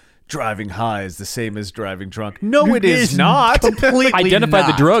how driving high is the same as driving drunk. No, it is not. Completely Identify the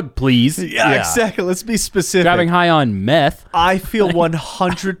not. drug, please. Yeah, exactly. Let's be specific. Driving high on meth. I feel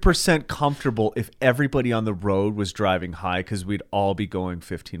 100% comfortable if everybody on the road was driving high because we'd all be going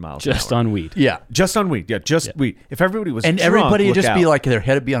 15 miles Just an hour. on weed. Yeah. Just on weed. Yeah, just weed. If everybody was And drunk, everybody would look just be out. like, their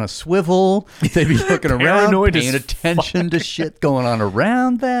head would be on a swivel. They'd be looking around, Paranoid paying as attention to shit going on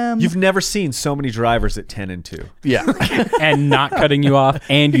around them. You've never seen so many drivers at 10 and 2. yeah. And not cutting you off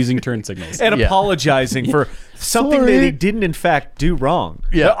and using turn signals. And Yeah. apologizing for something Sorry. that he didn't in fact do wrong.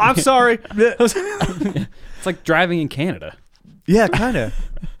 Yeah. No, I'm sorry. It's like driving in Canada. Yeah, kind of.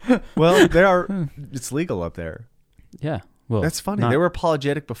 Well, it's legal up there. Yeah. Well, That's funny. not- They were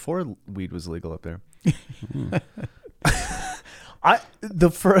apologetic before weed was legal up there.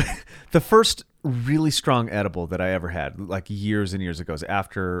 The first really strong edible that I ever had, like years and years ago, was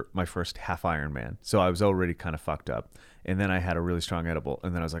after my first half Ironman. So I was already kind of fucked up. And then I had a really strong edible.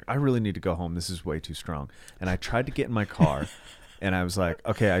 And then I was like, I really need to go home. This is way too strong. And I tried to get in my car. And I was like,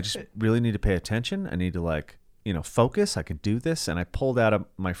 okay, I just really need to pay attention. I need to focus. I can do this. And I pulled out of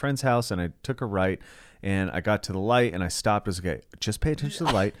my friend's house and I took a right. And I got to the light and I stopped. I was okay, just pay attention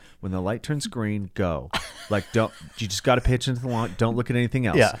to the light. When the light turns green, go. You just got to pay attention to the light. Don't look at anything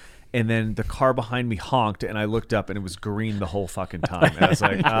else. Yeah. And then the car behind me honked and I looked up and it was green the whole fucking time. And I was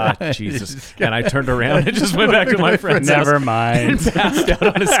like, Jesus. And I turned around and just went back to my friend's house Never mind. and passed out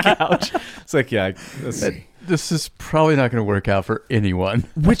on his couch. It's like, yeah. This is probably not going to work out for anyone.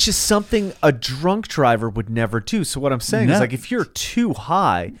 Which is something a drunk driver would never do. So what I'm saying is No. like, if you're too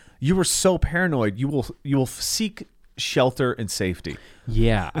high, you are so paranoid, you will seek shelter and safety.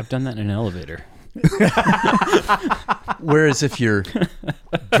 Yeah, I've done that in an elevator. Whereas if you're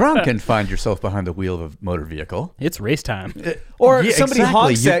drunk and find yourself behind the wheel of a motor vehicle, It's race time. Or Yeah, somebody exactly.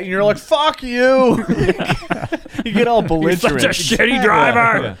 honks at you and you're like, fuck you. You get all belligerent. Such a shitty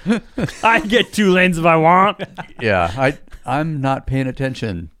driver. I get 2 lanes if I want. yeah, I'm not paying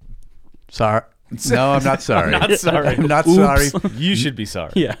attention. Sorry. No, I'm not sorry. I'm not sorry. I'm not Oops. sorry. You should be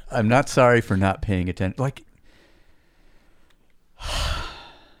sorry. Yeah. I'm not sorry for not paying attention. Like,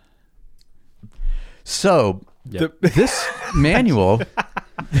 So this manual,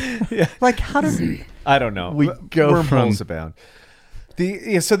 like, how did I don't know. we go Wormholes from abound.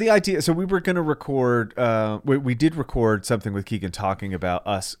 So the idea. So we were going to record. We did record something with Keegan talking about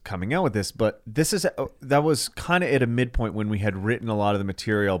us coming out with this, but that was kind of at a midpoint when we had written a lot of the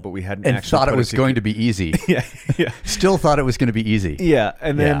material, but we hadn't and actually thought it put was going to be easy. Yeah, yeah. Still thought it was going to be easy. Yeah,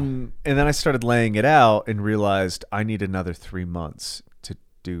 and then I started laying it out and realized I need another 3 months to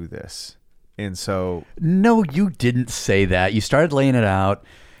do this. And so No, you didn't say that. You started laying it out,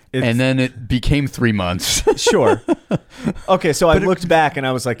 and then it became 3 months. sure. Okay, so I looked back and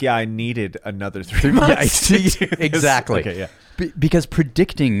I was like, yeah, I needed another 3 months. Yeah, I see. to do this. Exactly. Okay, yeah. Because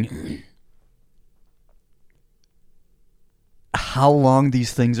predicting how long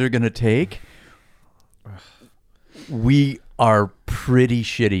these things are going to take, we are pretty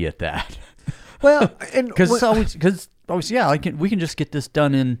shitty at that. Well, and Because always, yeah, we can just get this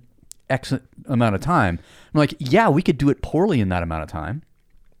done in X amount of time. I'm like, yeah, we could do it poorly in that amount of time.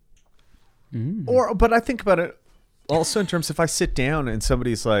 but I think about it also in terms if I sit down and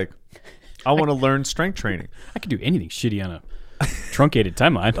somebody's like, I want to learn strength training. I could do anything shitty on a truncated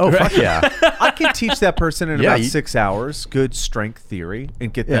timeline. Oh, fuck yeah. I can teach that person in Yeah, about 6 hours good strength theory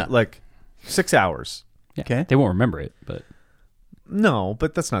and get that like 6 hours. Yeah, Okay. They won't remember it, but No,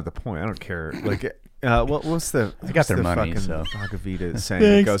 but that's not the point. I don't care. Like, what's the? They got their the money, fucking so. Bhagavad Gita saying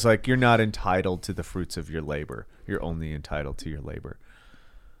it goes like, "You're not entitled to the fruits of your labor. You're only entitled to your labor."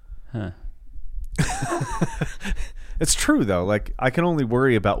 huh. It's true though. Like, I can only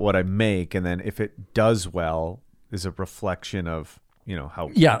worry about what I make, and then if it does well, is a reflection of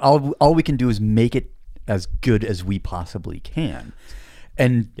how. Yeah, all we can do is make it as good as we possibly can.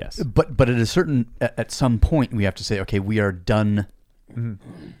 And Yes. but at some point we have to say, okay, we are done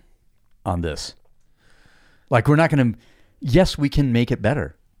on this. Like, we're not going to. Yes, we can make it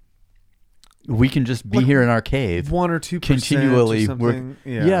better. We can just be here in our cave, 1 or 2% continually. or something.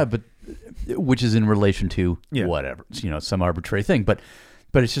 Yeah, but which is in relation to Yeah. whatever, some arbitrary thing. But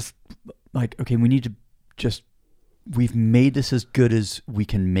it's just like, okay, we need to just. We've made this as good as we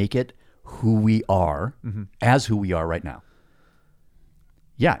can make it. Who we are, as who we are right now.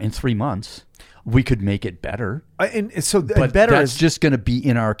 Yeah, in 3 months, we could make it better. And so But better that's is just going to be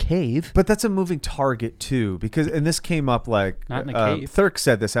in our cave. But that's a moving target too, because this came up like Not in a cave. Thurk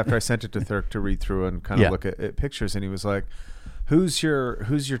said this after I sent it to Thurk to read through and kind of look at pictures, and he was like, "Who's your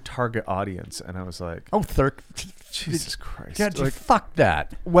target audience?" And I was like, Oh, Thurk. Jesus Christ! God, Like, fuck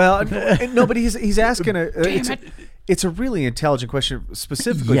that. well, no, but he's asking it's a really intelligent question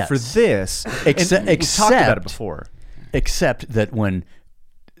specifically Yes. for this. Except- and we talked about it except- before. Except that when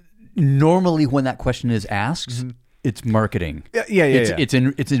that question is asked, it's marketing. Yeah. It's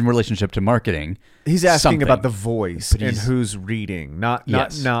in relationship to marketing. He's asking something. about the voice But and he's- who's reading, not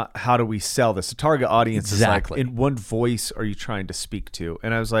Yes. how do we sell this. The target audience Exactly. is like, in what voice are you trying to speak to?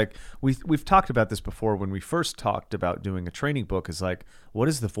 And I was like, we've talked about this before when we first talked about doing a training book. Is like, what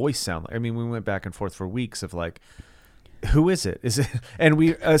does the voice sound like? I mean, we went back and forth for weeks of like, who is it? Is it? And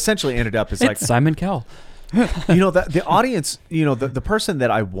we essentially ended up as like, Simon Cowell. that the audience, the person that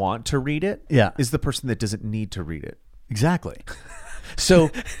I want to read it, Yeah. is the person that doesn't need to read it. Exactly.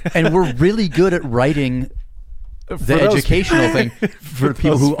 So, and we're really good at writing the those educational thing for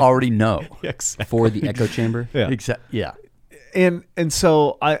people who already know. For the echo chamber. Yeah. Yeah. And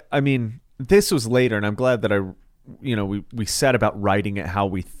so I mean, this was later, and I'm glad that we set about writing it how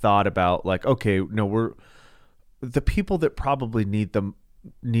we thought about, like, okay, no, we're the people that probably need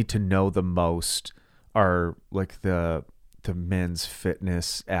to know the most are like the men's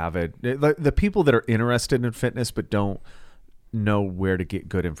fitness avid, the people that are interested in fitness but don't know where to get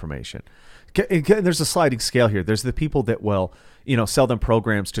good information. There's a sliding scale here. There's the people that will, sell them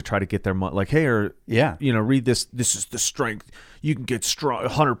programs to try to get their money. Like, hey, read this. This is the strength. You can get strong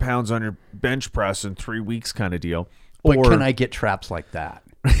 100 pounds on your bench press in 3 weeks kind of deal. But can I get traps like that?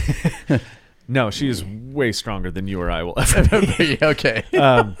 No, she is way stronger than you or I will ever be. Okay.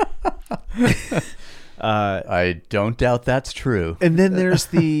 I don't doubt that's true. And then there's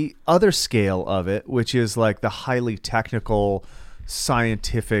the other scale of it, which is like the highly technical,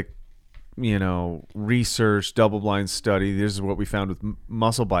 scientific, research, double-blind study. This is what we found with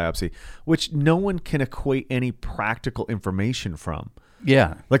muscle biopsy, which no one can equate any practical information from.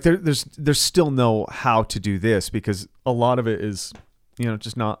 Yeah. Like there's still no how to do this because a lot of it is,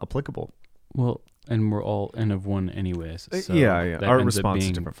 just not applicable. Well, and we're all N of one anyways. So Yeah. That Our ends up response is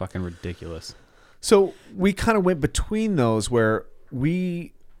being different. fucking ridiculous. So we kind of went between those where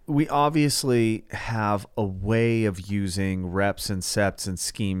we obviously have a way of using reps and sets and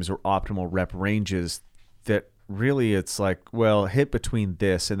schemes or optimal rep ranges that really it's like, well, hit between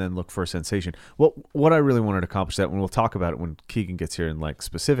this and then look for a sensation. What I really wanted to accomplish that when we'll talk about it when Keegan gets here in like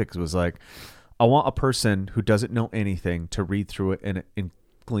specifics was like, I want a person who doesn't know anything to read through it and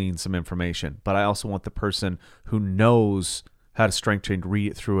glean some information. But I also want the person who knows how to strength train to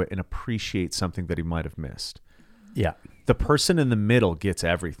read it through it and appreciate something that he might have missed. Yeah. The person in the middle gets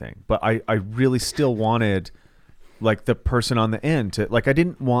everything. But I really still wanted like the person on the end to, like, I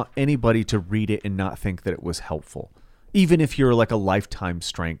didn't want anybody to read it and not think that it was helpful. Even if you're like a lifetime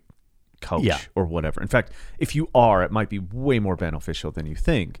strength coach or whatever. In fact, if you are, it might be way more beneficial than you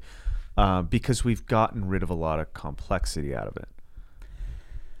think. Because we've gotten rid of a lot of complexity out of it.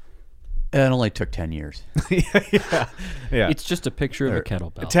 It only took 10 years. yeah. It's just a picture of a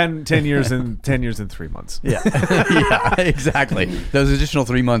kettlebell. 10 years and 10 years and 3 months. Yeah. Yeah, exactly. Those additional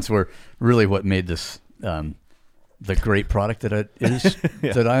 3 months were really what made this the great product that it is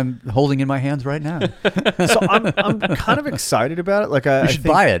that I'm holding in my hands right now. So I'm kind of excited about it. Like you should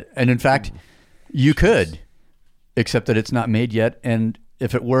buy it. And in fact, you could, except that it's not made yet. And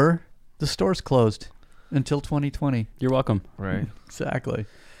if it were, the store's closed until 2020. You're welcome. Right. Exactly.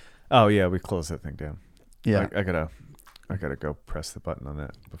 Oh yeah, we closed that thing down. Yeah. I gotta go press the button on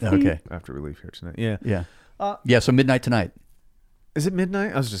that after we leave here tonight. Yeah. Yeah. Yeah, so midnight tonight. Is it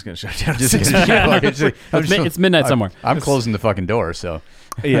midnight? I was just gonna shut it down. It's midnight somewhere. I'm closing the fucking door, so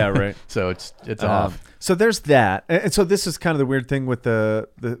yeah, right. So it's off. So there's that, and so this is kind of the weird thing with the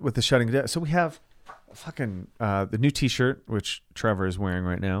shutting down. So we have fucking the new T-shirt which Trevor is wearing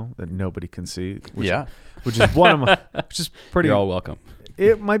right now that nobody can see. Which is one of my, which is pretty. You're all welcome.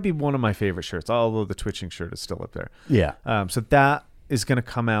 It might be one of my favorite shirts, although the twitching shirt is still up there. Yeah. So that is going to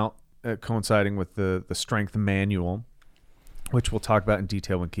come out coinciding with the strength manual, which we'll talk about in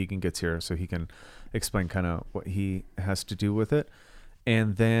detail when Keegan gets here, so he can explain kind of what he has to do with it.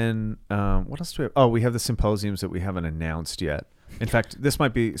 And then what else do we have? Oh, we have the symposiums that we haven't announced yet. In fact, this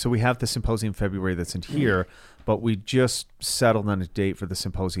might be, so we have the symposium in February that's in here, but we just settled on a date for the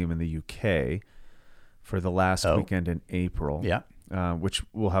symposium in the UK for the last weekend in April. Yeah. Which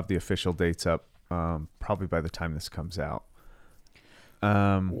we'll have the official dates up probably by the time this comes out.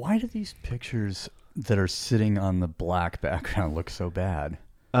 Why do these pictures that are sitting on the black background look so bad?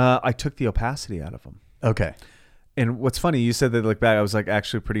 I took the opacity out of them. Okay. And what's funny, you said they look bad. I was like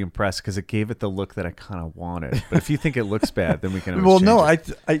actually pretty impressed because it gave it the look that I kind of wanted. But if you think it looks bad, then we can. Well, no, it.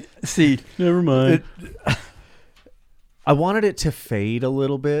 I see. Never mind. I wanted it to fade a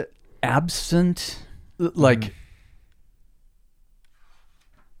little bit. Absent, like.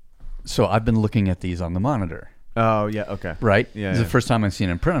 So I've been looking at these on the monitor. Oh yeah, okay. Right? Yeah. It's the first time I've seen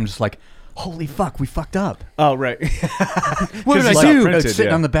it in print. I'm just like, holy fuck, we fucked up. Oh right. What did I do? Printed, it's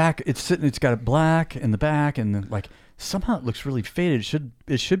sitting on the back. It's got a black in the back, and then, like somehow it looks really faded.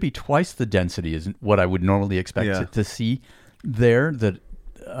 It should be twice the density is what I would normally expect to see there. That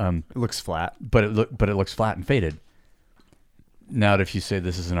it looks flat, but it looks flat and faded. Now, if you say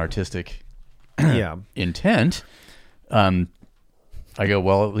this is an artistic intent, I go,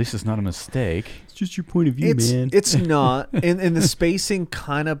 well, at least it's not a mistake. It's just your point of view, man. It's not. And the spacing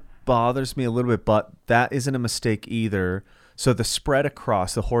kind of bothers me a little bit, but that isn't a mistake either. So the spread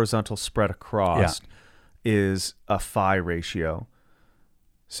across, the horizontal spread across is a phi ratio.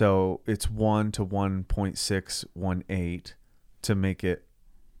 So it's 1 to 1.618 to make it,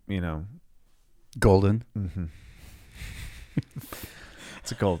 golden. Mm-hmm.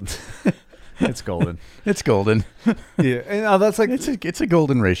 It's a golden. It's golden. It's golden. Yeah, and that's like it's a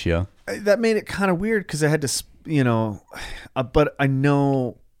golden ratio. That made it kind of weird because I had to, but I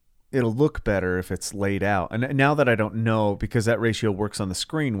know it'll look better if it's laid out. And now that I don't know, because that ratio works on the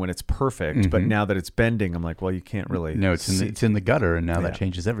screen when it's perfect, but now that it's bending, I'm like, well, you can't really. No, it's in the gutter, and now that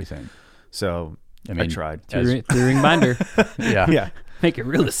changes everything. So I tried. Three-ring binder. Yeah. Make it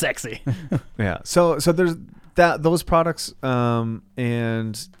really sexy. Yeah. So there's those products,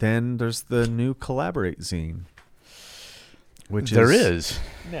 and then there's the new Collaborate zine, which is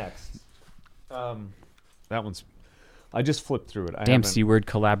next. That one's. I just flipped through it. Damn C word,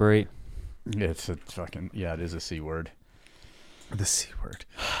 Collaborate. Yeah, it's a fucking it is a C word. The C word.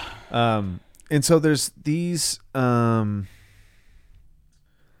 And so there's these. We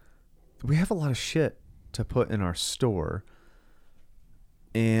have a lot of shit to put in our store,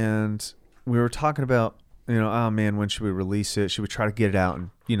 and we were talking about. Oh man, when should we release it? Should we try to get it out?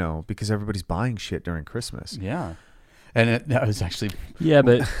 And because everybody's buying shit during Christmas. Yeah, and that was actually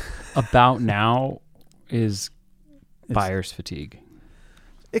but about now is buyer's fatigue.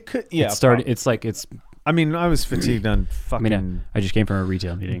 It could, It started. It's like it's. I mean, I was fatigued on fucking. I just came from a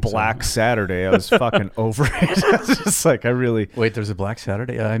retail meeting. Black Saturday. I was fucking over it. I was just like, I really. Wait, there's a Black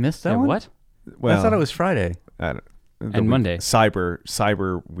Saturday. I missed that one. What? Well, I thought it was Friday. And Monday.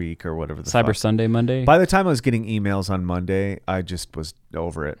 Cyber week or whatever the Cyber fuck. Sunday, Monday. By the time I was getting emails on Monday, I just was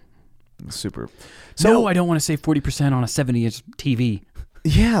over it. Super. So No, I don't want to save 40% on a 70-inch TV.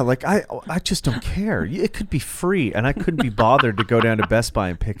 yeah, like I just don't care. It could be free, and I couldn't be bothered to go down to Best Buy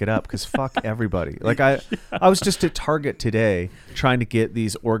and pick it up because fuck everybody. Like I was just at Target today trying to get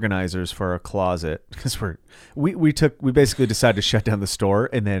these organizers for our closet because we basically decided to shut down the store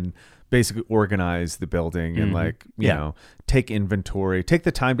and then basically organize the building and like you know, take inventory, take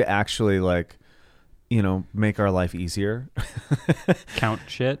the time to actually like, you know, make our life easier. Count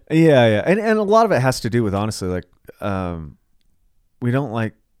shit. Yeah. And a lot of it has to do with, honestly, like, I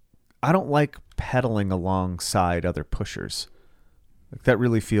don't like pedaling alongside other pushers. Like that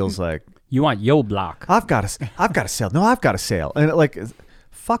really feels like You want yo block. I've got a sale. No, I've got a sale. And like,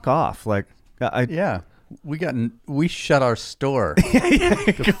 fuck off. Like we shut our store.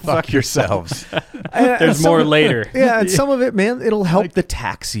 Go fuck yourselves. There's more later. Yeah, and some of it, man, it'll help the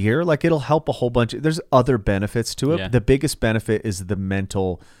tax year. Like it'll help a whole bunch. There's other benefits to it. Yeah. The biggest benefit is the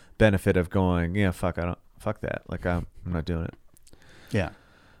mental benefit of going, yeah, fuck that. Like I'm not doing it. Yeah.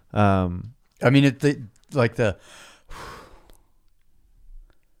 I mean, it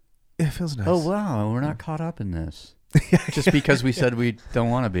feels nice. oh wow, we're not caught up in this. Just because we said we don't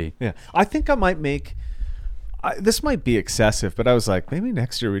want to be. Yeah, I think I might make. This might be excessive, but I was like, maybe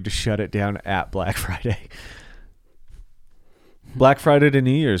next year we just shut it down at Black Friday. Black Friday to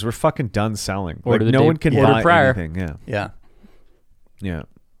New Year's, we're fucking done selling. Order like the no day- one can order buy prior. anything. Yeah. Yeah.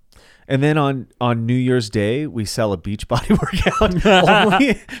 And then on New Year's Day, we sell a Beachbody workout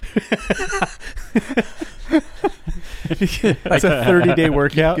only. It's a 30-day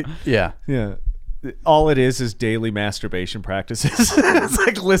workout. Yeah. Yeah. All it is daily masturbation practices. It's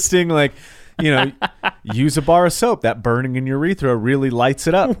like listing, like, you know, use a bar of soap. That burning in your urethra really lights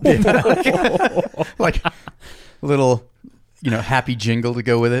it up. Like a little, you know, happy jingle to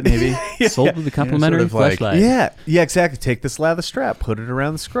go with it, maybe. Sold with a complimentary sort of like- flashlight. Yeah, exactly. Take this lather strap, put it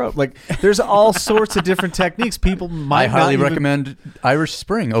around the scrotum. Like, there's all sorts of different techniques. People might I highly not even- recommend Irish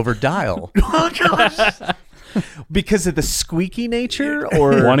Spring over Dial. because of the squeaky nature,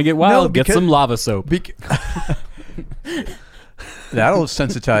 or Want to get wild? No, Get because- some lava soap. That'll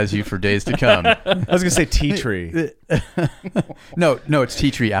sensitize you for days to come. I was gonna say tea tree. No, it's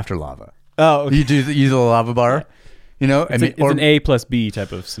tea tree after lava. Oh, okay. You use the lava bar, you know. It's an A plus B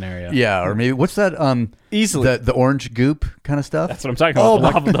type of scenario. Yeah, or maybe what's that? Easily. the orange goop kind of stuff. That's what I'm talking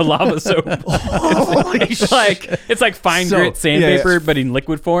about. The lava soap. It's like fine So- grit sandpaper, yeah. but in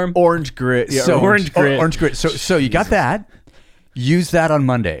liquid form. Orange grit. Yeah, So orange grit. Orange grit. So you got that. Use that on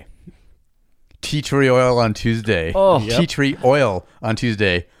Monday. Tea tree oil on Tuesday. Tea tree oil on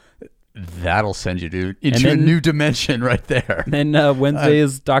Tuesday. That'll send you into a new dimension right there. And then Wednesday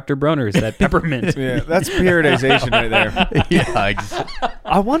is Dr. Bronner's, that peppermint. Yeah, that's periodization right there. Yeah.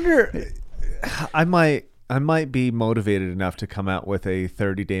 I wonder. I might be motivated enough to come out with a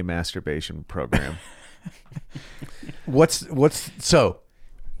 30-day masturbation program. What's so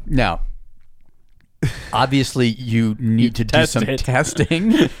now? Obviously, you need to do test some it.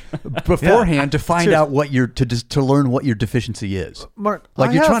 testing beforehand to find out what to learn what your deficiency is. Mark,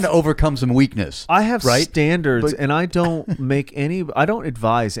 Like you're trying to overcome some weakness. I have right? standards, But- and I don't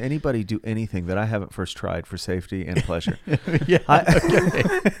advise anybody do anything that I haven't first tried for safety and pleasure. Yeah.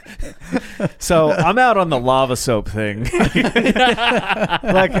 So I'm out on the lava soap thing. Like,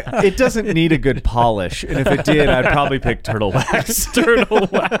 it doesn't need a good polish, and if it did, I'd probably pick turtle wax. Turtle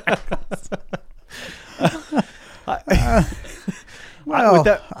wax. Well,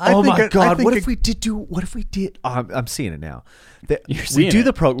 Oh my God! think What if we did? I'm seeing it now. We do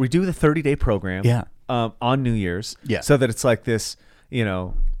the 30-day program. Yeah. On New Year's. Yeah. So that it's like this, you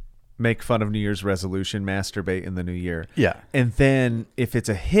know, make fun of New Year's resolution, masturbate in the new year. Yeah. And then if it's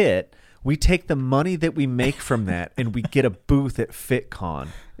a hit, we take the money that we make from that and we get a booth at FitCon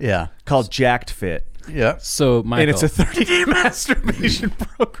Yeah. called Jacked Fit, Yeah. So, Michael, and it's a 30-day masturbation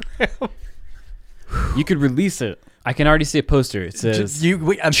program. you could release it. I can already see a poster. It says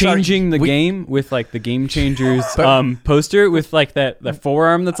I'm changing sorry, the game with like the Game Changers poster with like the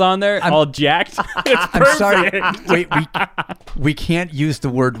forearm that's on there, all jacked. It's I'm sorry. perfect. Wait, we can't use the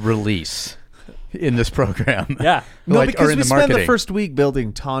word release in this program. Yeah. No, Like, because or in we the spend marketing. the first week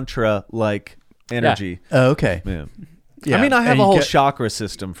building tantra like energy. Oh, okay. Yeah. Yeah. I mean, I have And a you whole get- chakra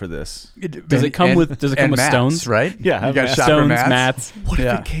system for this. Does it come with and mats, stones, right? Yeah, you got mats. chakra Stones, mats. mats. What if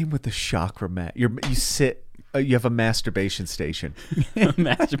Yeah. it came with the chakra mat? You sit. You have a masturbation station.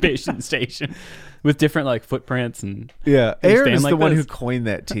 masturbation station with different like footprints and Yeah, They Erin stand is like the one who this. coined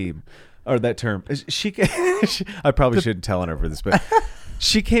that team or that term. I probably shouldn't tell on her for this, but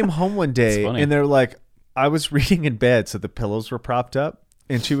she came home one day funny. and they're like, I was reading in bed, so the pillows were propped up,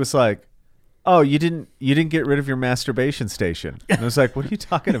 and she was like, "Oh, you didn't get rid of your masturbation station." And I was like, "What are you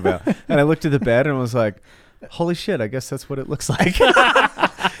talking about?" And I looked at the bed and was like, "Holy shit, I guess that's what it looks like."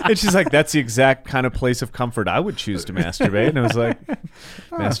 And she's like, "That's the exact kind of place of comfort I would choose to masturbate." And I was like,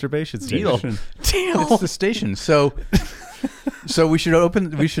 "Masturbation station." Deal. It's the station. So we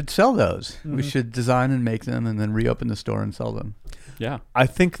should sell those. We should design and make them and then reopen the store and sell them. Yeah. I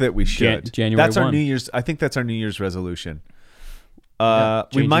think that we should. January That's our 1. New Year's. I think that's our New Year's resolution. We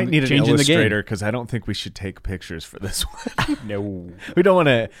Changing might need an the game. illustrator because I don't think we should take pictures for this one. No. We don't want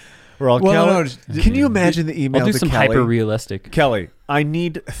to. We're all Kelly. Can you imagine the email I'll do to some Kelly? hyper realistic. Kelly, I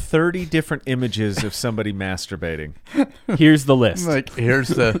need 30 different images of somebody masturbating. Here's the list. Like, here's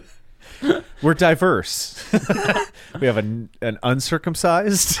the. We're diverse. We have an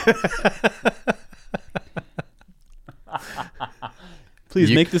uncircumcised.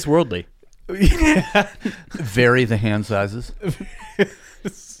 Please make this worldly. Vary the hand sizes.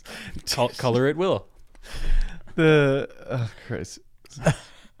 Color at will. Chris.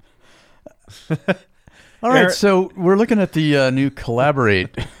 All right, so we're looking at the new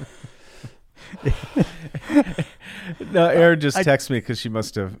Collaborate. No, Erin just texted me because she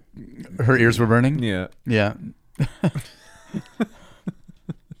must have. Her ears were burning? Yeah. Yeah.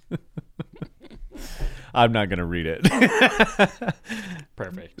 I'm not going to read it.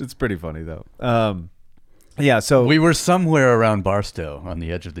 Perfect. It's pretty funny, though. Yeah, so. We were somewhere around Barstow on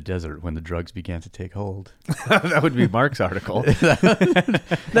the edge of the desert when the drugs began to take hold. That would be Mark's article.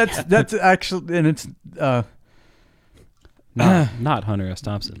 That's actually, and it's Not Hunter S.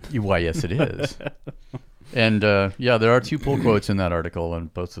 Thompson. why, yes, it is. And yeah, there are 2 pull quotes in that article,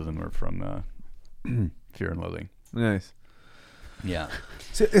 and both of them are from Fear and Loathing. Nice. Yeah.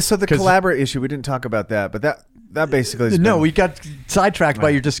 So the Collaborate issue, we didn't talk about that, but that basically is. No, we got sidetracked by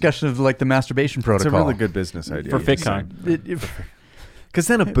your discussion of like the masturbation It's protocol. a really good business idea For FitCon. Because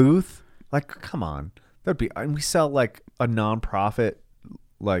then a booth, like, come on, that'd be. And we sell like a nonprofit,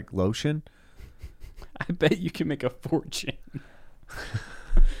 like lotion. I bet you can make a fortune.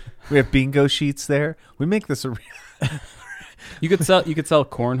 We have bingo sheets there. We make this a. You could sell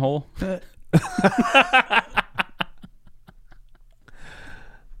cornhole.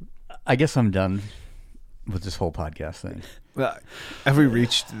 I guess I'm done with this whole podcast thing. Have we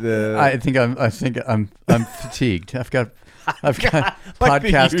reached the? I think I'm fatigued. I've got like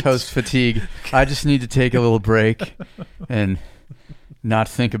podcast the host fatigue. I just need to take a little break and not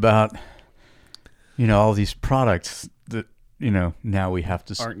think about all these products that now we have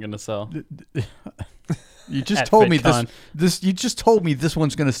to Aren't gonna sell. You just At told me FitCon. this. You just told me this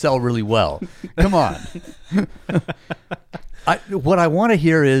one's going to sell really well. Come on. What I want to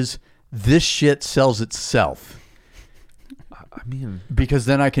hear is this shit sells itself. I mean, Because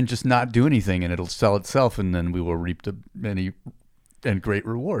then I can just not do anything and it'll sell itself, and then we will reap the many and great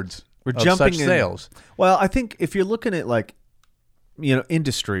rewards. we're of jumping such in. sales. Well, I think if you're looking at like,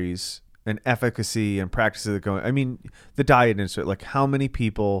 industries and efficacy and practices that go. I mean, the diet industry. Like, how many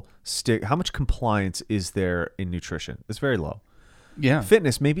people stick? How much compliance is there in nutrition? It's very low. Yeah.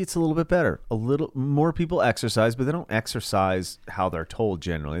 Fitness, maybe it's a little bit better. A little more people exercise, but they don't exercise how they're told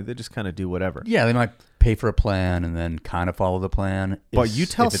generally. They just kind of do whatever. Yeah, they might pay for a plan and then kind of follow the plan. But you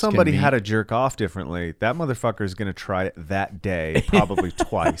tell somebody how to jerk off differently, that motherfucker is going to try it that day, probably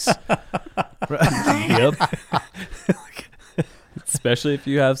twice. Yep. Especially if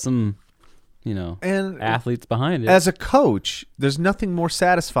you have some, And athletes behind it. as a coach, there's nothing more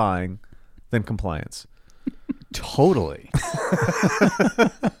satisfying than compliance. Totally.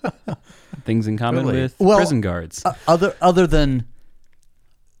 Things in common Really? with Well, prison guards. Other than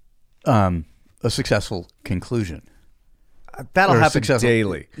a successful conclusion. That'll Or happen successful-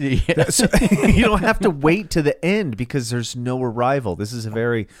 daily. Yeah. So, you don't have to wait to the end because there's no arrival. This is a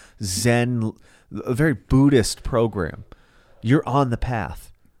very Zen, a very Buddhist program. You're on the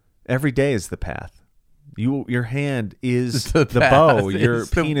path. Every day is the path. Your hand is the path bow. is Your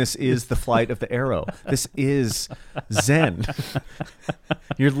the- penis is the flight of the arrow. This is Zen.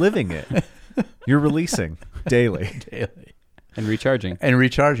 You're living it. You're releasing daily. Daily. And recharging. And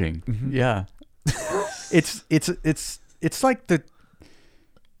recharging. Mm-hmm. Yeah. It's like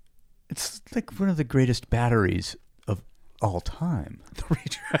one of the greatest batteries of all time.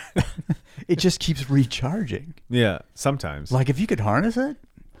 It just keeps recharging. Yeah, sometimes. Like, if you could harness it.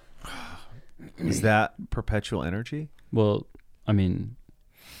 Is that perpetual energy? Well, I mean,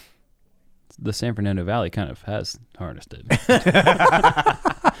 the San Fernando Valley kind of has harnessed it.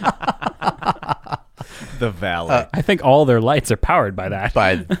 The valley. I think all their lights are powered by that.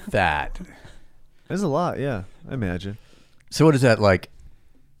 By that. There's a lot, yeah, I imagine. So what is that, like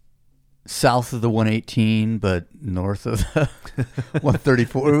south of the 118, but north of the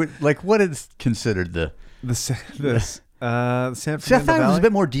 134. Like, what is considered the San San Fernando Fernando is Valley? a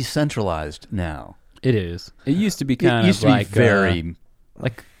bit more decentralized now. It is. It used to be kind It used of to like be very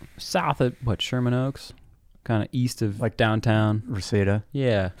like south of Sherman Oaks, kind of east of Like downtown. Reseda,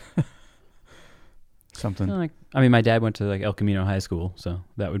 Yeah. something. Like, I mean, my dad went to like El Camino High School, so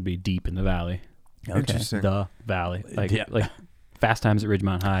that would be deep in the valley. Okay. Interesting. The valley, like Yeah. like Fast Times at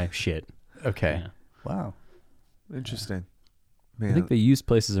Ridgemont High. Shit. Okay. Yeah. Wow. Interesting. I Man, think they used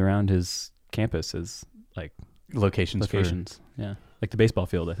places around his campus as like Locations. locations. Yeah, like the baseball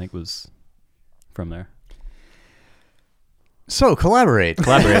field, I think, was from there. So collaborate.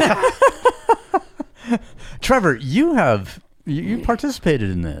 Trevor, you participated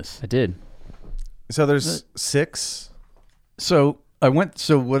in this. I did. so there's 6. So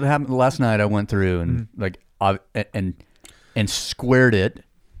what happened last night? I went through and and squared it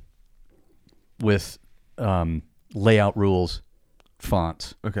with layout rules,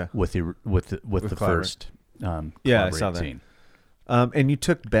 fonts. Okay. With the Collaborate. first Yeah, I collaborate saw that. scene. And you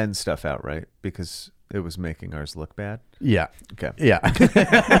took Ben's stuff out, right? Because it was making ours look bad. Yeah. Okay. Yeah.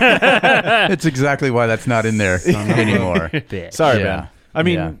 It's exactly why that's not in there anymore. Sorry, Yeah. Ben. I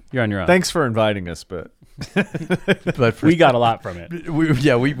mean, Yeah. You're on your own. thanks for inviting us, but But for, We got a lot from it.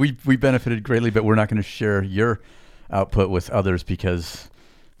 we benefited greatly, but we're not going to share your output with others because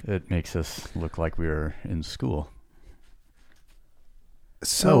it makes us look like we were in school.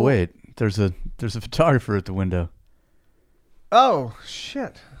 so Oh wait, there's a photographer at the window. Oh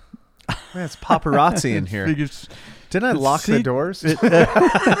shit! Man, it's paparazzi in here. Figures- Didn't I lock the See? doors?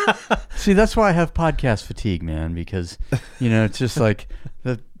 See, that's why I have podcast fatigue, man, because it's just like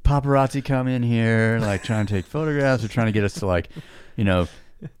the paparazzi come in here, like trying to take photographs or trying to get us to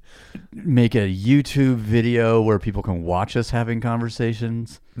make a YouTube video where people can watch us having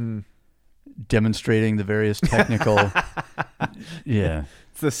conversations, demonstrating the various technical. Yeah,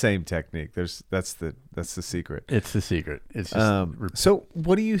 It's the same technique. That's the secret. it's the secret. It's just So,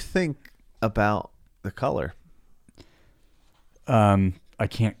 what do you think about the color? I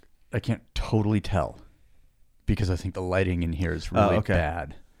can't totally tell because I think the lighting in here is really okay.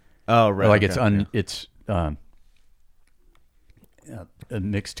 bad. Oh, right. Like okay, it's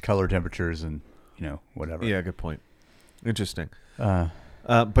mixed color temperatures and whatever. yeah, good point. Interesting. Uh,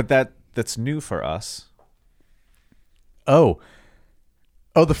 But that's new for us. oh,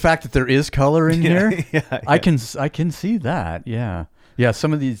 the fact that there is color in here, yeah, I can see that. Yeah, yeah.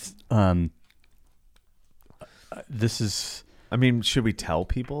 Some of these, this is I mean, should we tell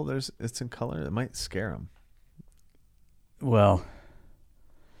people it's in color? It might scare them. well,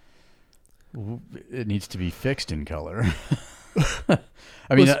 it needs to be fixed in color.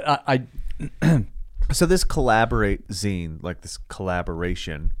 I mean, I So this collaborate zine, like this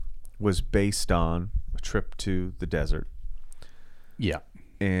collaboration, was based on a trip to the desert, yeah.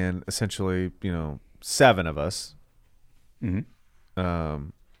 and essentially, 7 of us Mm-hmm.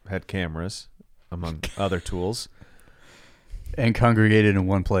 had cameras, among other tools. And congregated in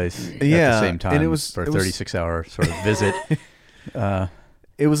one place at Yeah, the same time and it was- for a it was- 36-hour sort of visit.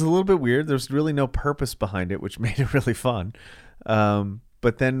 It was a little bit weird. There's really no purpose behind it, which made it really fun.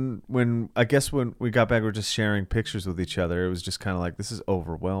 But then when we got back, we were just sharing pictures with each other. It was just kind of like, this is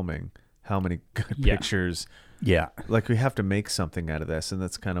overwhelming. How many good Yeah. pictures? Yeah. Like, we have to make something out of this, and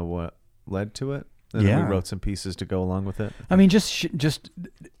that's kind of what led to it. And then Yeah. we wrote some pieces to go along with it. I mean,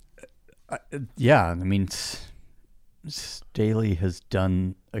 yeah. I mean, Staley has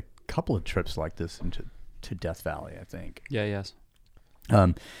done a couple of trips like this to Death Valley, I think. Yeah. Yes.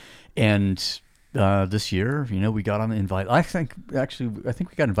 And this year, we got on the invite. I think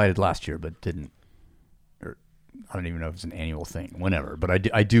we got invited last year, but didn't. Or I don't even know if it's an annual thing. Whenever, but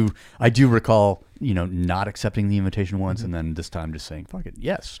I do recall not accepting the invitation once, and then this time just saying, "Fuck it,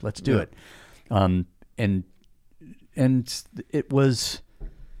 yes, let's do it." And it was.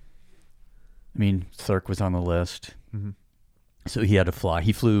 I mean, Thurk was on the list, so he had to fly.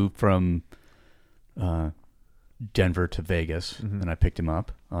 He flew from Denver to Vegas, and I picked him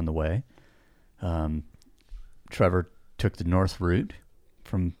up on the way. Trevor took the north route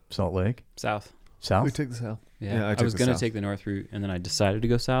from Salt Lake. South. South? We took the south. Yeah. I I took was the gonna south. take the north route, and then I decided to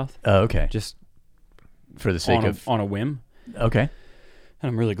go south, Oh, okay. just For the sake of... on a whim. Okay. And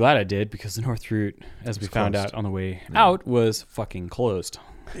I'm really glad I did, because the north route, as we found closed. out on the way out, was fucking closed.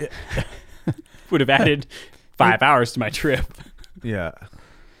 Would have added 5 hours to my trip. Yeah.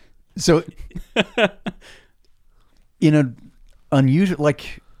 So, in an unusual,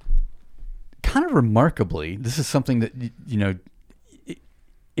 like, kind of remarkably, this is something that,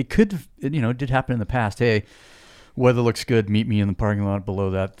 it could, did happen in the past. Hey, weather looks good. Meet me in the parking lot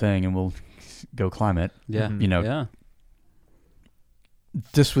below that thing, and we'll go climb it. Yeah. You know, Yeah.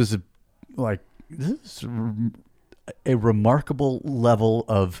 this was a remarkable level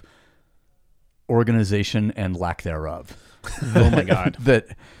of organization and lack thereof. Oh my God. That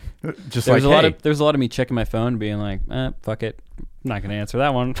just There's like, there's a lot of me checking my phone, being like, fuck it, I'm not gonna answer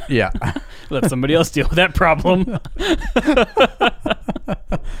that one. yeah. Let somebody else deal with that problem.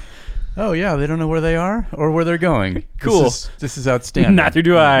 Oh yeah, they don't know where they are or where they're going. Cool. This is outstanding. Neither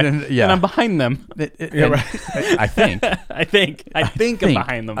do I. Yeah. And I'm behind them. I think. I think I'm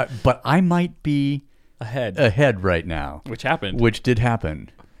behind them. But I might be ahead, right now. which happened. Which did happen.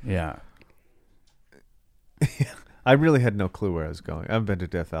 Yeah. I really had no clue where I was going. I haven't been to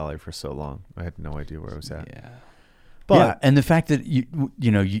Death Valley for so long. I had no idea where I was at. Yeah. But yeah, and the fact that you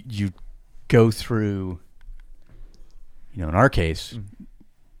go through, in our case,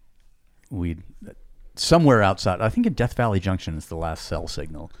 we somewhere outside. I think in Death Valley Junction is the last cell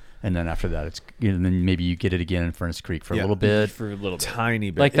signal, and then after that, it's and then maybe you get it again in Furnace Creek for a little bit, For a little bit.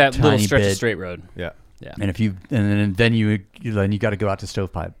 tiny bit. Like that little Tiny stretch bit. of straight road. Yeah. Yeah. and then you got to go out to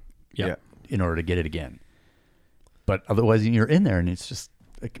Stovepipe, Yep. in order to get it again. But otherwise, you're in there, and it's just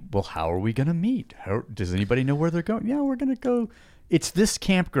like, well, how are we going to meet? Does anybody know where they're going? Yeah, we're going to go. It's this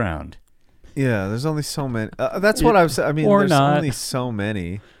campground. Yeah, there's only so many. That's what I was. I mean, Or there's not. only so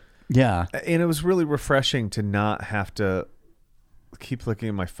many, Yeah. and it was really refreshing to not have to keep looking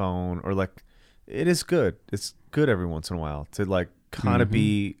at my phone or like. It is good. It's good every once in a while to like kind of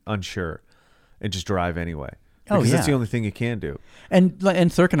be unsure and just drive anyway. Because that's the only thing you can do. And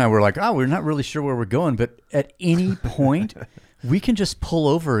Thurk and I were like, we're not really sure where we're going, but at any point, we can just pull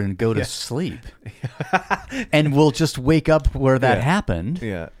over and go to sleep. And we'll just wake up where that happened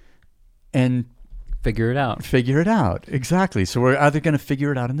Yeah. and Figure it out. figure it out. Exactly. So we're either going to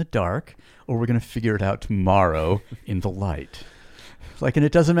figure it out in the dark or we're going to figure it out tomorrow in the light. Like, and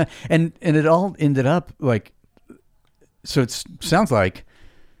it doesn't matter. And it all ended up like, so it sounds like,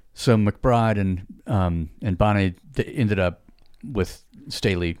 so McBride and Bonnie ended up with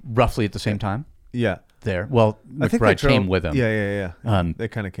Staley roughly at the same time. Yeah. There. Well, I think they McBride came with him. Yeah. They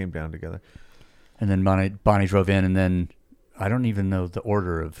kind of came down together. And then Bonnie drove in, and then I don't even know the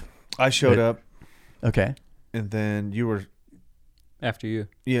order of. I showed up, Okay. and then you were. After you.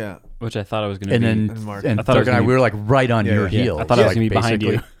 Yeah. Which I thought I was going to And be. then Mark. and I thought it Thurk was and I, gonna be- we were like right on your yeah. heels. I thought I was like, going to be behind you.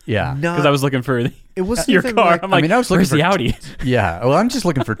 basically. Yeah. Because I was looking for It wasn't your even car. like- I'm like, I was looking where's for the Audi? Yeah. Well, I'm just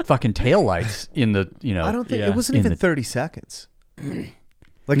looking for fucking taillights in the, I don't think Yeah. it wasn't In even the- 30 seconds.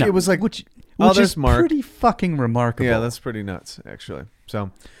 Like No, it was like which there's is Mark. pretty fucking remarkable. Yeah, that's pretty nuts, actually. So,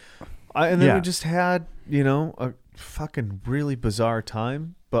 and then Yeah. we just had, a fucking really bizarre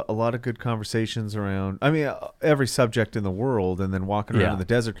time, but a lot of good conversations around. I mean, every subject in the world, and then walking around Yeah. in the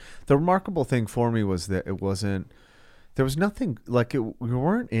desert. The remarkable thing for me was that it wasn't. There was nothing like it. We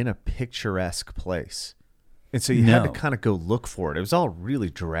weren't in a picturesque place, and so you had to No. kind of go look for it. It was all really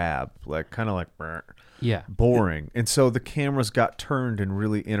drab, like kind of like. Brr. Yeah. Boring. And so the cameras got turned in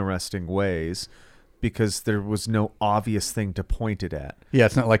really interesting ways because there was no obvious thing to point it at. Yeah,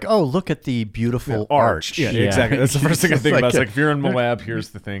 it's not like, oh, look at the beautiful arch. Yeah, exactly. That's the first thing I It's think about. It's like like if you're in Moab, here's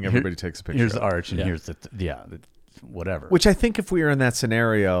the thing. Everybody takes a picture. Here's of the it. arch, and Yeah. here's the whatever. Which I think if we were in that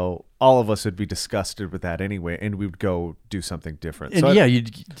scenario, all of us would be disgusted with that anyway, and we would go do something different. and So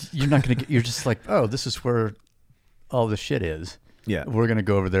you're not gonna. You're just like, oh, this is where all the shit is. yeah. We're gonna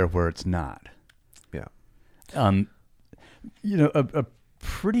go over there where it's not. Yeah. A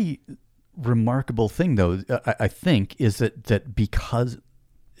pretty remarkable thing, though, I think, is that because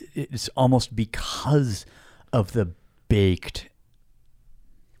it's almost because of the baked,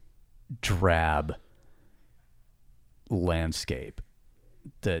 drab landscape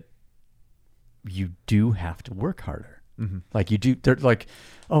that you do have to work harder. Mm-hmm. Like you do, they're like,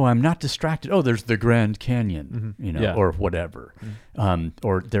 oh, I'm not distracted. Oh, there's the Grand Canyon, Yeah. or whatever.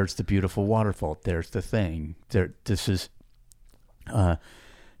 Or there's the beautiful waterfall. There's the thing. This is, it's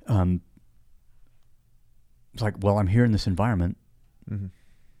like, well, I'm here in this environment. Mm-hmm.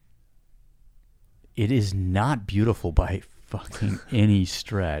 It is not beautiful by fucking any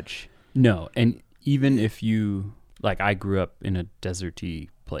stretch. No. And even if you, like, I grew up in a deserty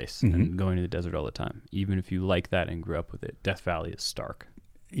place and going to the desert all the time. Even if you like that and grew up with it, Death Valley is stark.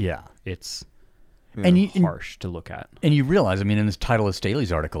 Yeah. It's And you harsh to look at. And you realize, I mean, in this title of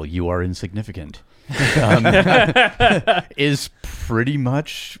Staley's article, "You Are Insignificant," is pretty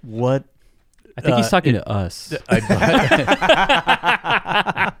much what I think he's talking to us.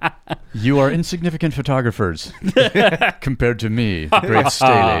 you are insignificant photographers compared to me, the great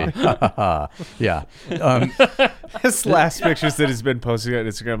Staley. Yeah. His last pictures that he's been posting on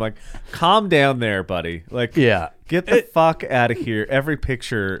Instagram, like, calm down there, buddy. Like, Yeah. Get the fuck out of here. Every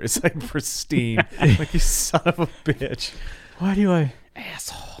picture is like pristine. Like, you son of a bitch. Why do I?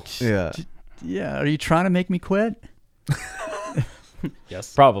 Asshole. Yeah. Yeah. Are you trying to make me quit?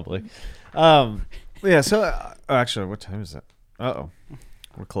 Yes. Probably. Yeah, so actually, what time is it? Uh-oh.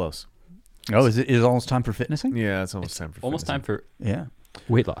 We're close. Oh, is it almost time for fitnessing? Yeah, it's almost time for Almost time for Yeah.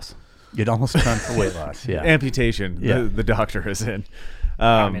 weight loss. It almost time for weight loss. Yeah. amputation. Yeah. The doctor is in.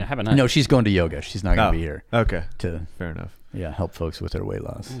 I mean, I haven't. No, she's going to yoga. She's not going to be here Okay. to Fair enough. help folks with their weight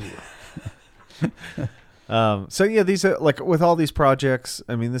loss. So yeah, these are like with all these projects.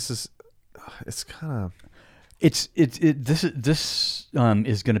 I mean, it's kind of. This is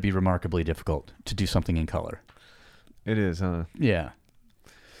going to be remarkably difficult to do something in color. It is, huh? Yeah.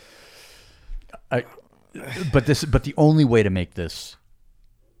 But the only way to make this,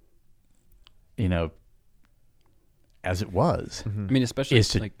 as it was, I mean, especially is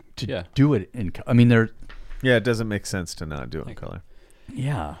to like do it in. I mean, Yeah, it doesn't make sense to not do it in color.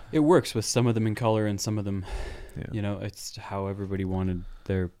 Yeah. it works with some of them in color and some of them, Yeah. it's how everybody wanted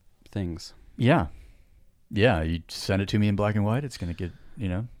their things. Yeah. Yeah. You send it to me in black and white. It's going to get.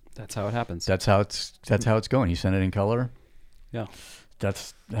 That's how it happens. That's how it's going. You send it in color. Yeah.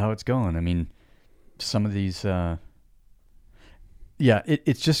 That's how it's going. I mean, some of these.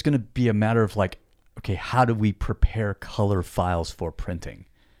 It's just going to be a matter of like, okay, how do we prepare color files for printing?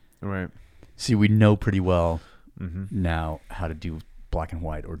 Right. See, we know pretty well now how to do black and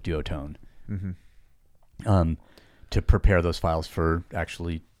white or duotone. To prepare those files for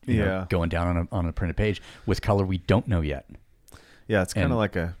actually going down on a printed page. With color, we don't know yet. Yeah, it's kind of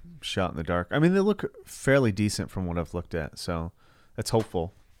like a shot in the dark. I mean, they look fairly decent from what I've looked at, so that's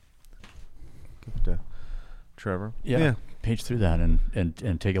hopeful. Give it to Trevor. Yeah. Page through that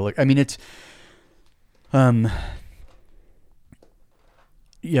and take a look. I mean, it's to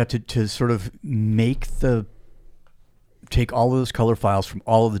sort of take all of those color files from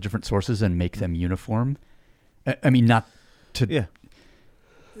all of the different sources and make them uniform. I mean, not to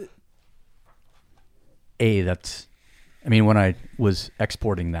when I was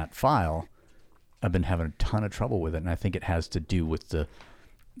exporting that file, I've been having a ton of trouble with it, and I think it has to do with the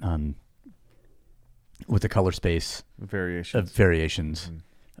color space variations.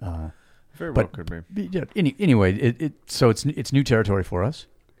 Very well could be. Yeah. Anyway, so it's new territory for us.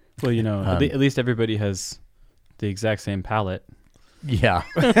 Well, at least everybody has the exact same palette. Yeah.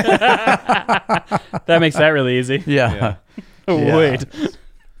 That makes that really easy. Yeah. Oh, wait.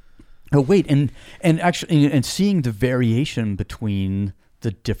 Oh, wait. And actually, and seeing the variation between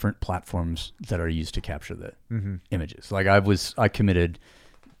the different platforms that are used to capture the images. Like I committed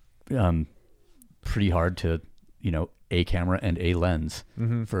pretty hard to, a camera and a lens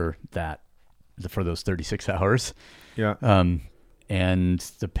for those 36 hours. Yeah. And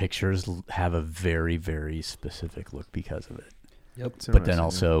the pictures have a very, very specific look because of it. Yep. But then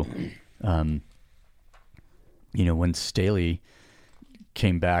also, when Staley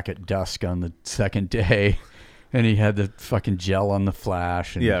came back at dusk on the second day and he had the fucking gel on the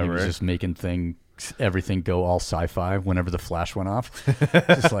flash and he was just making everything go all sci-fi whenever the flash went off.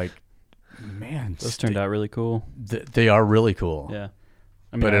 Just like, man. Those turned out really cool. They are really cool. Yeah.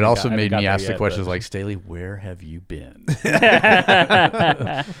 But it also made me ask the questions like, Staley, where have you been?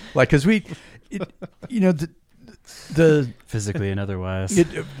 Like, because the physically and otherwise.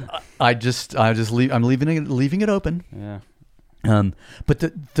 I'm leaving it open. Yeah. But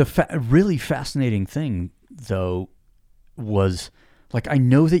the really fascinating thing though was like, I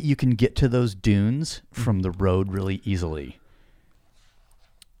know that you can get to those dunes from the road really easily.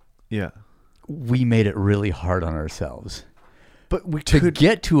 Yeah. We made it really hard on ourselves. But we could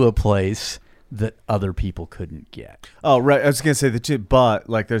get to a place that other people couldn't get. Oh, right. I was going to say the two, but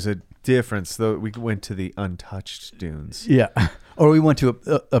like there's a difference though. We went to the untouched dunes. Yeah. Or we went to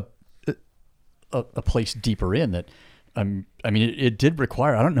a place deeper in that, it did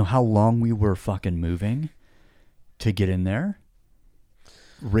require, I don't know how long we were fucking moving to get in there.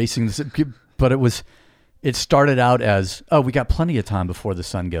 Racing this, but it started out as, we got plenty of time before the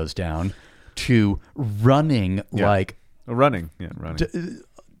sun goes down, to running running.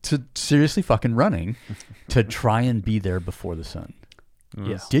 To seriously fucking running to try and be there before the sun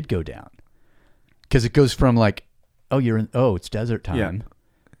did go down. Because it goes from like, it's desert time.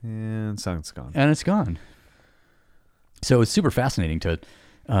 And sun's gone. And it's gone. So it's super fascinating to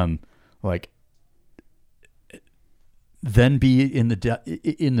then be in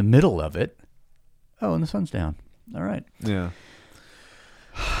the middle of it. Oh, and the sun's down. All right. Yeah.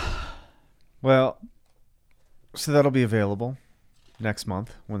 Well, so that'll be available next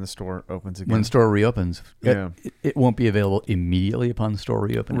month when the store opens again. When the store reopens. Yeah. It won't be available immediately upon the store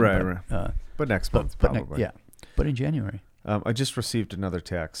reopening. Right. But next month, probably. But in January. I just received another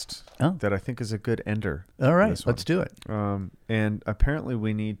text that I think is a good ender. All right, let's do it. And apparently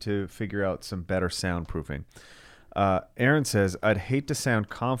we need to figure out some better soundproofing. Aaron says, I'd hate to sound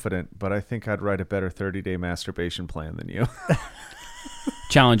confident, but I think I'd write a better 30-day masturbation plan than you.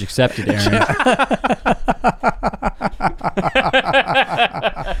 Challenge accepted, Aaron.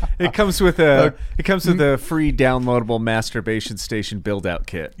 It comes with a free downloadable masturbation station build out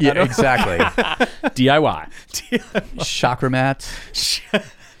kit. Yeah, exactly. DIY. Chakra mats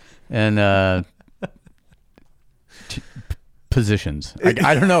and positions.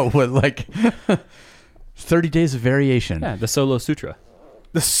 I don't know what 30 days of variation. Yeah, the Solo Sutra.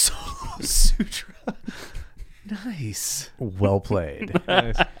 The Solo Sutra. Nice. Well played.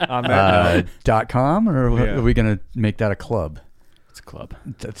 Nice. On that note. .com or are we going to make that a club? It's a club.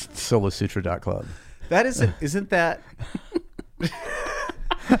 That's solosutra.club. That isn't that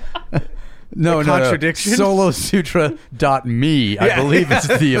No, contradiction? Solosutra.me, I believe is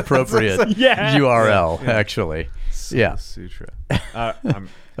the appropriate URL, actually. Solo Sutra.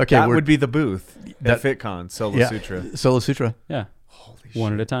 Okay, that would be the booth at FitCon, Solo Sutra. Solo Sutra. Yeah. Holy shit.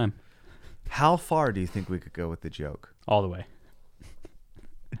 One at a time. How far do you think we could go with the joke? All the way.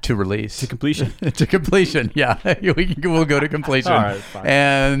 To release. To completion. To completion, yeah. We'll go to completion. All right, fine.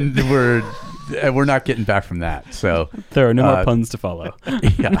 And we're not getting back from that. So there are no more puns to follow.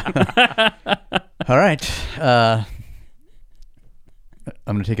 Yeah. All right. I'm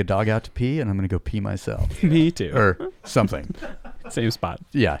going to take a dog out to pee, and I'm going to go pee myself. Me too. Or something. Same spot.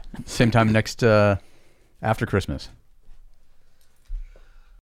 Yeah. Same time next after Christmas.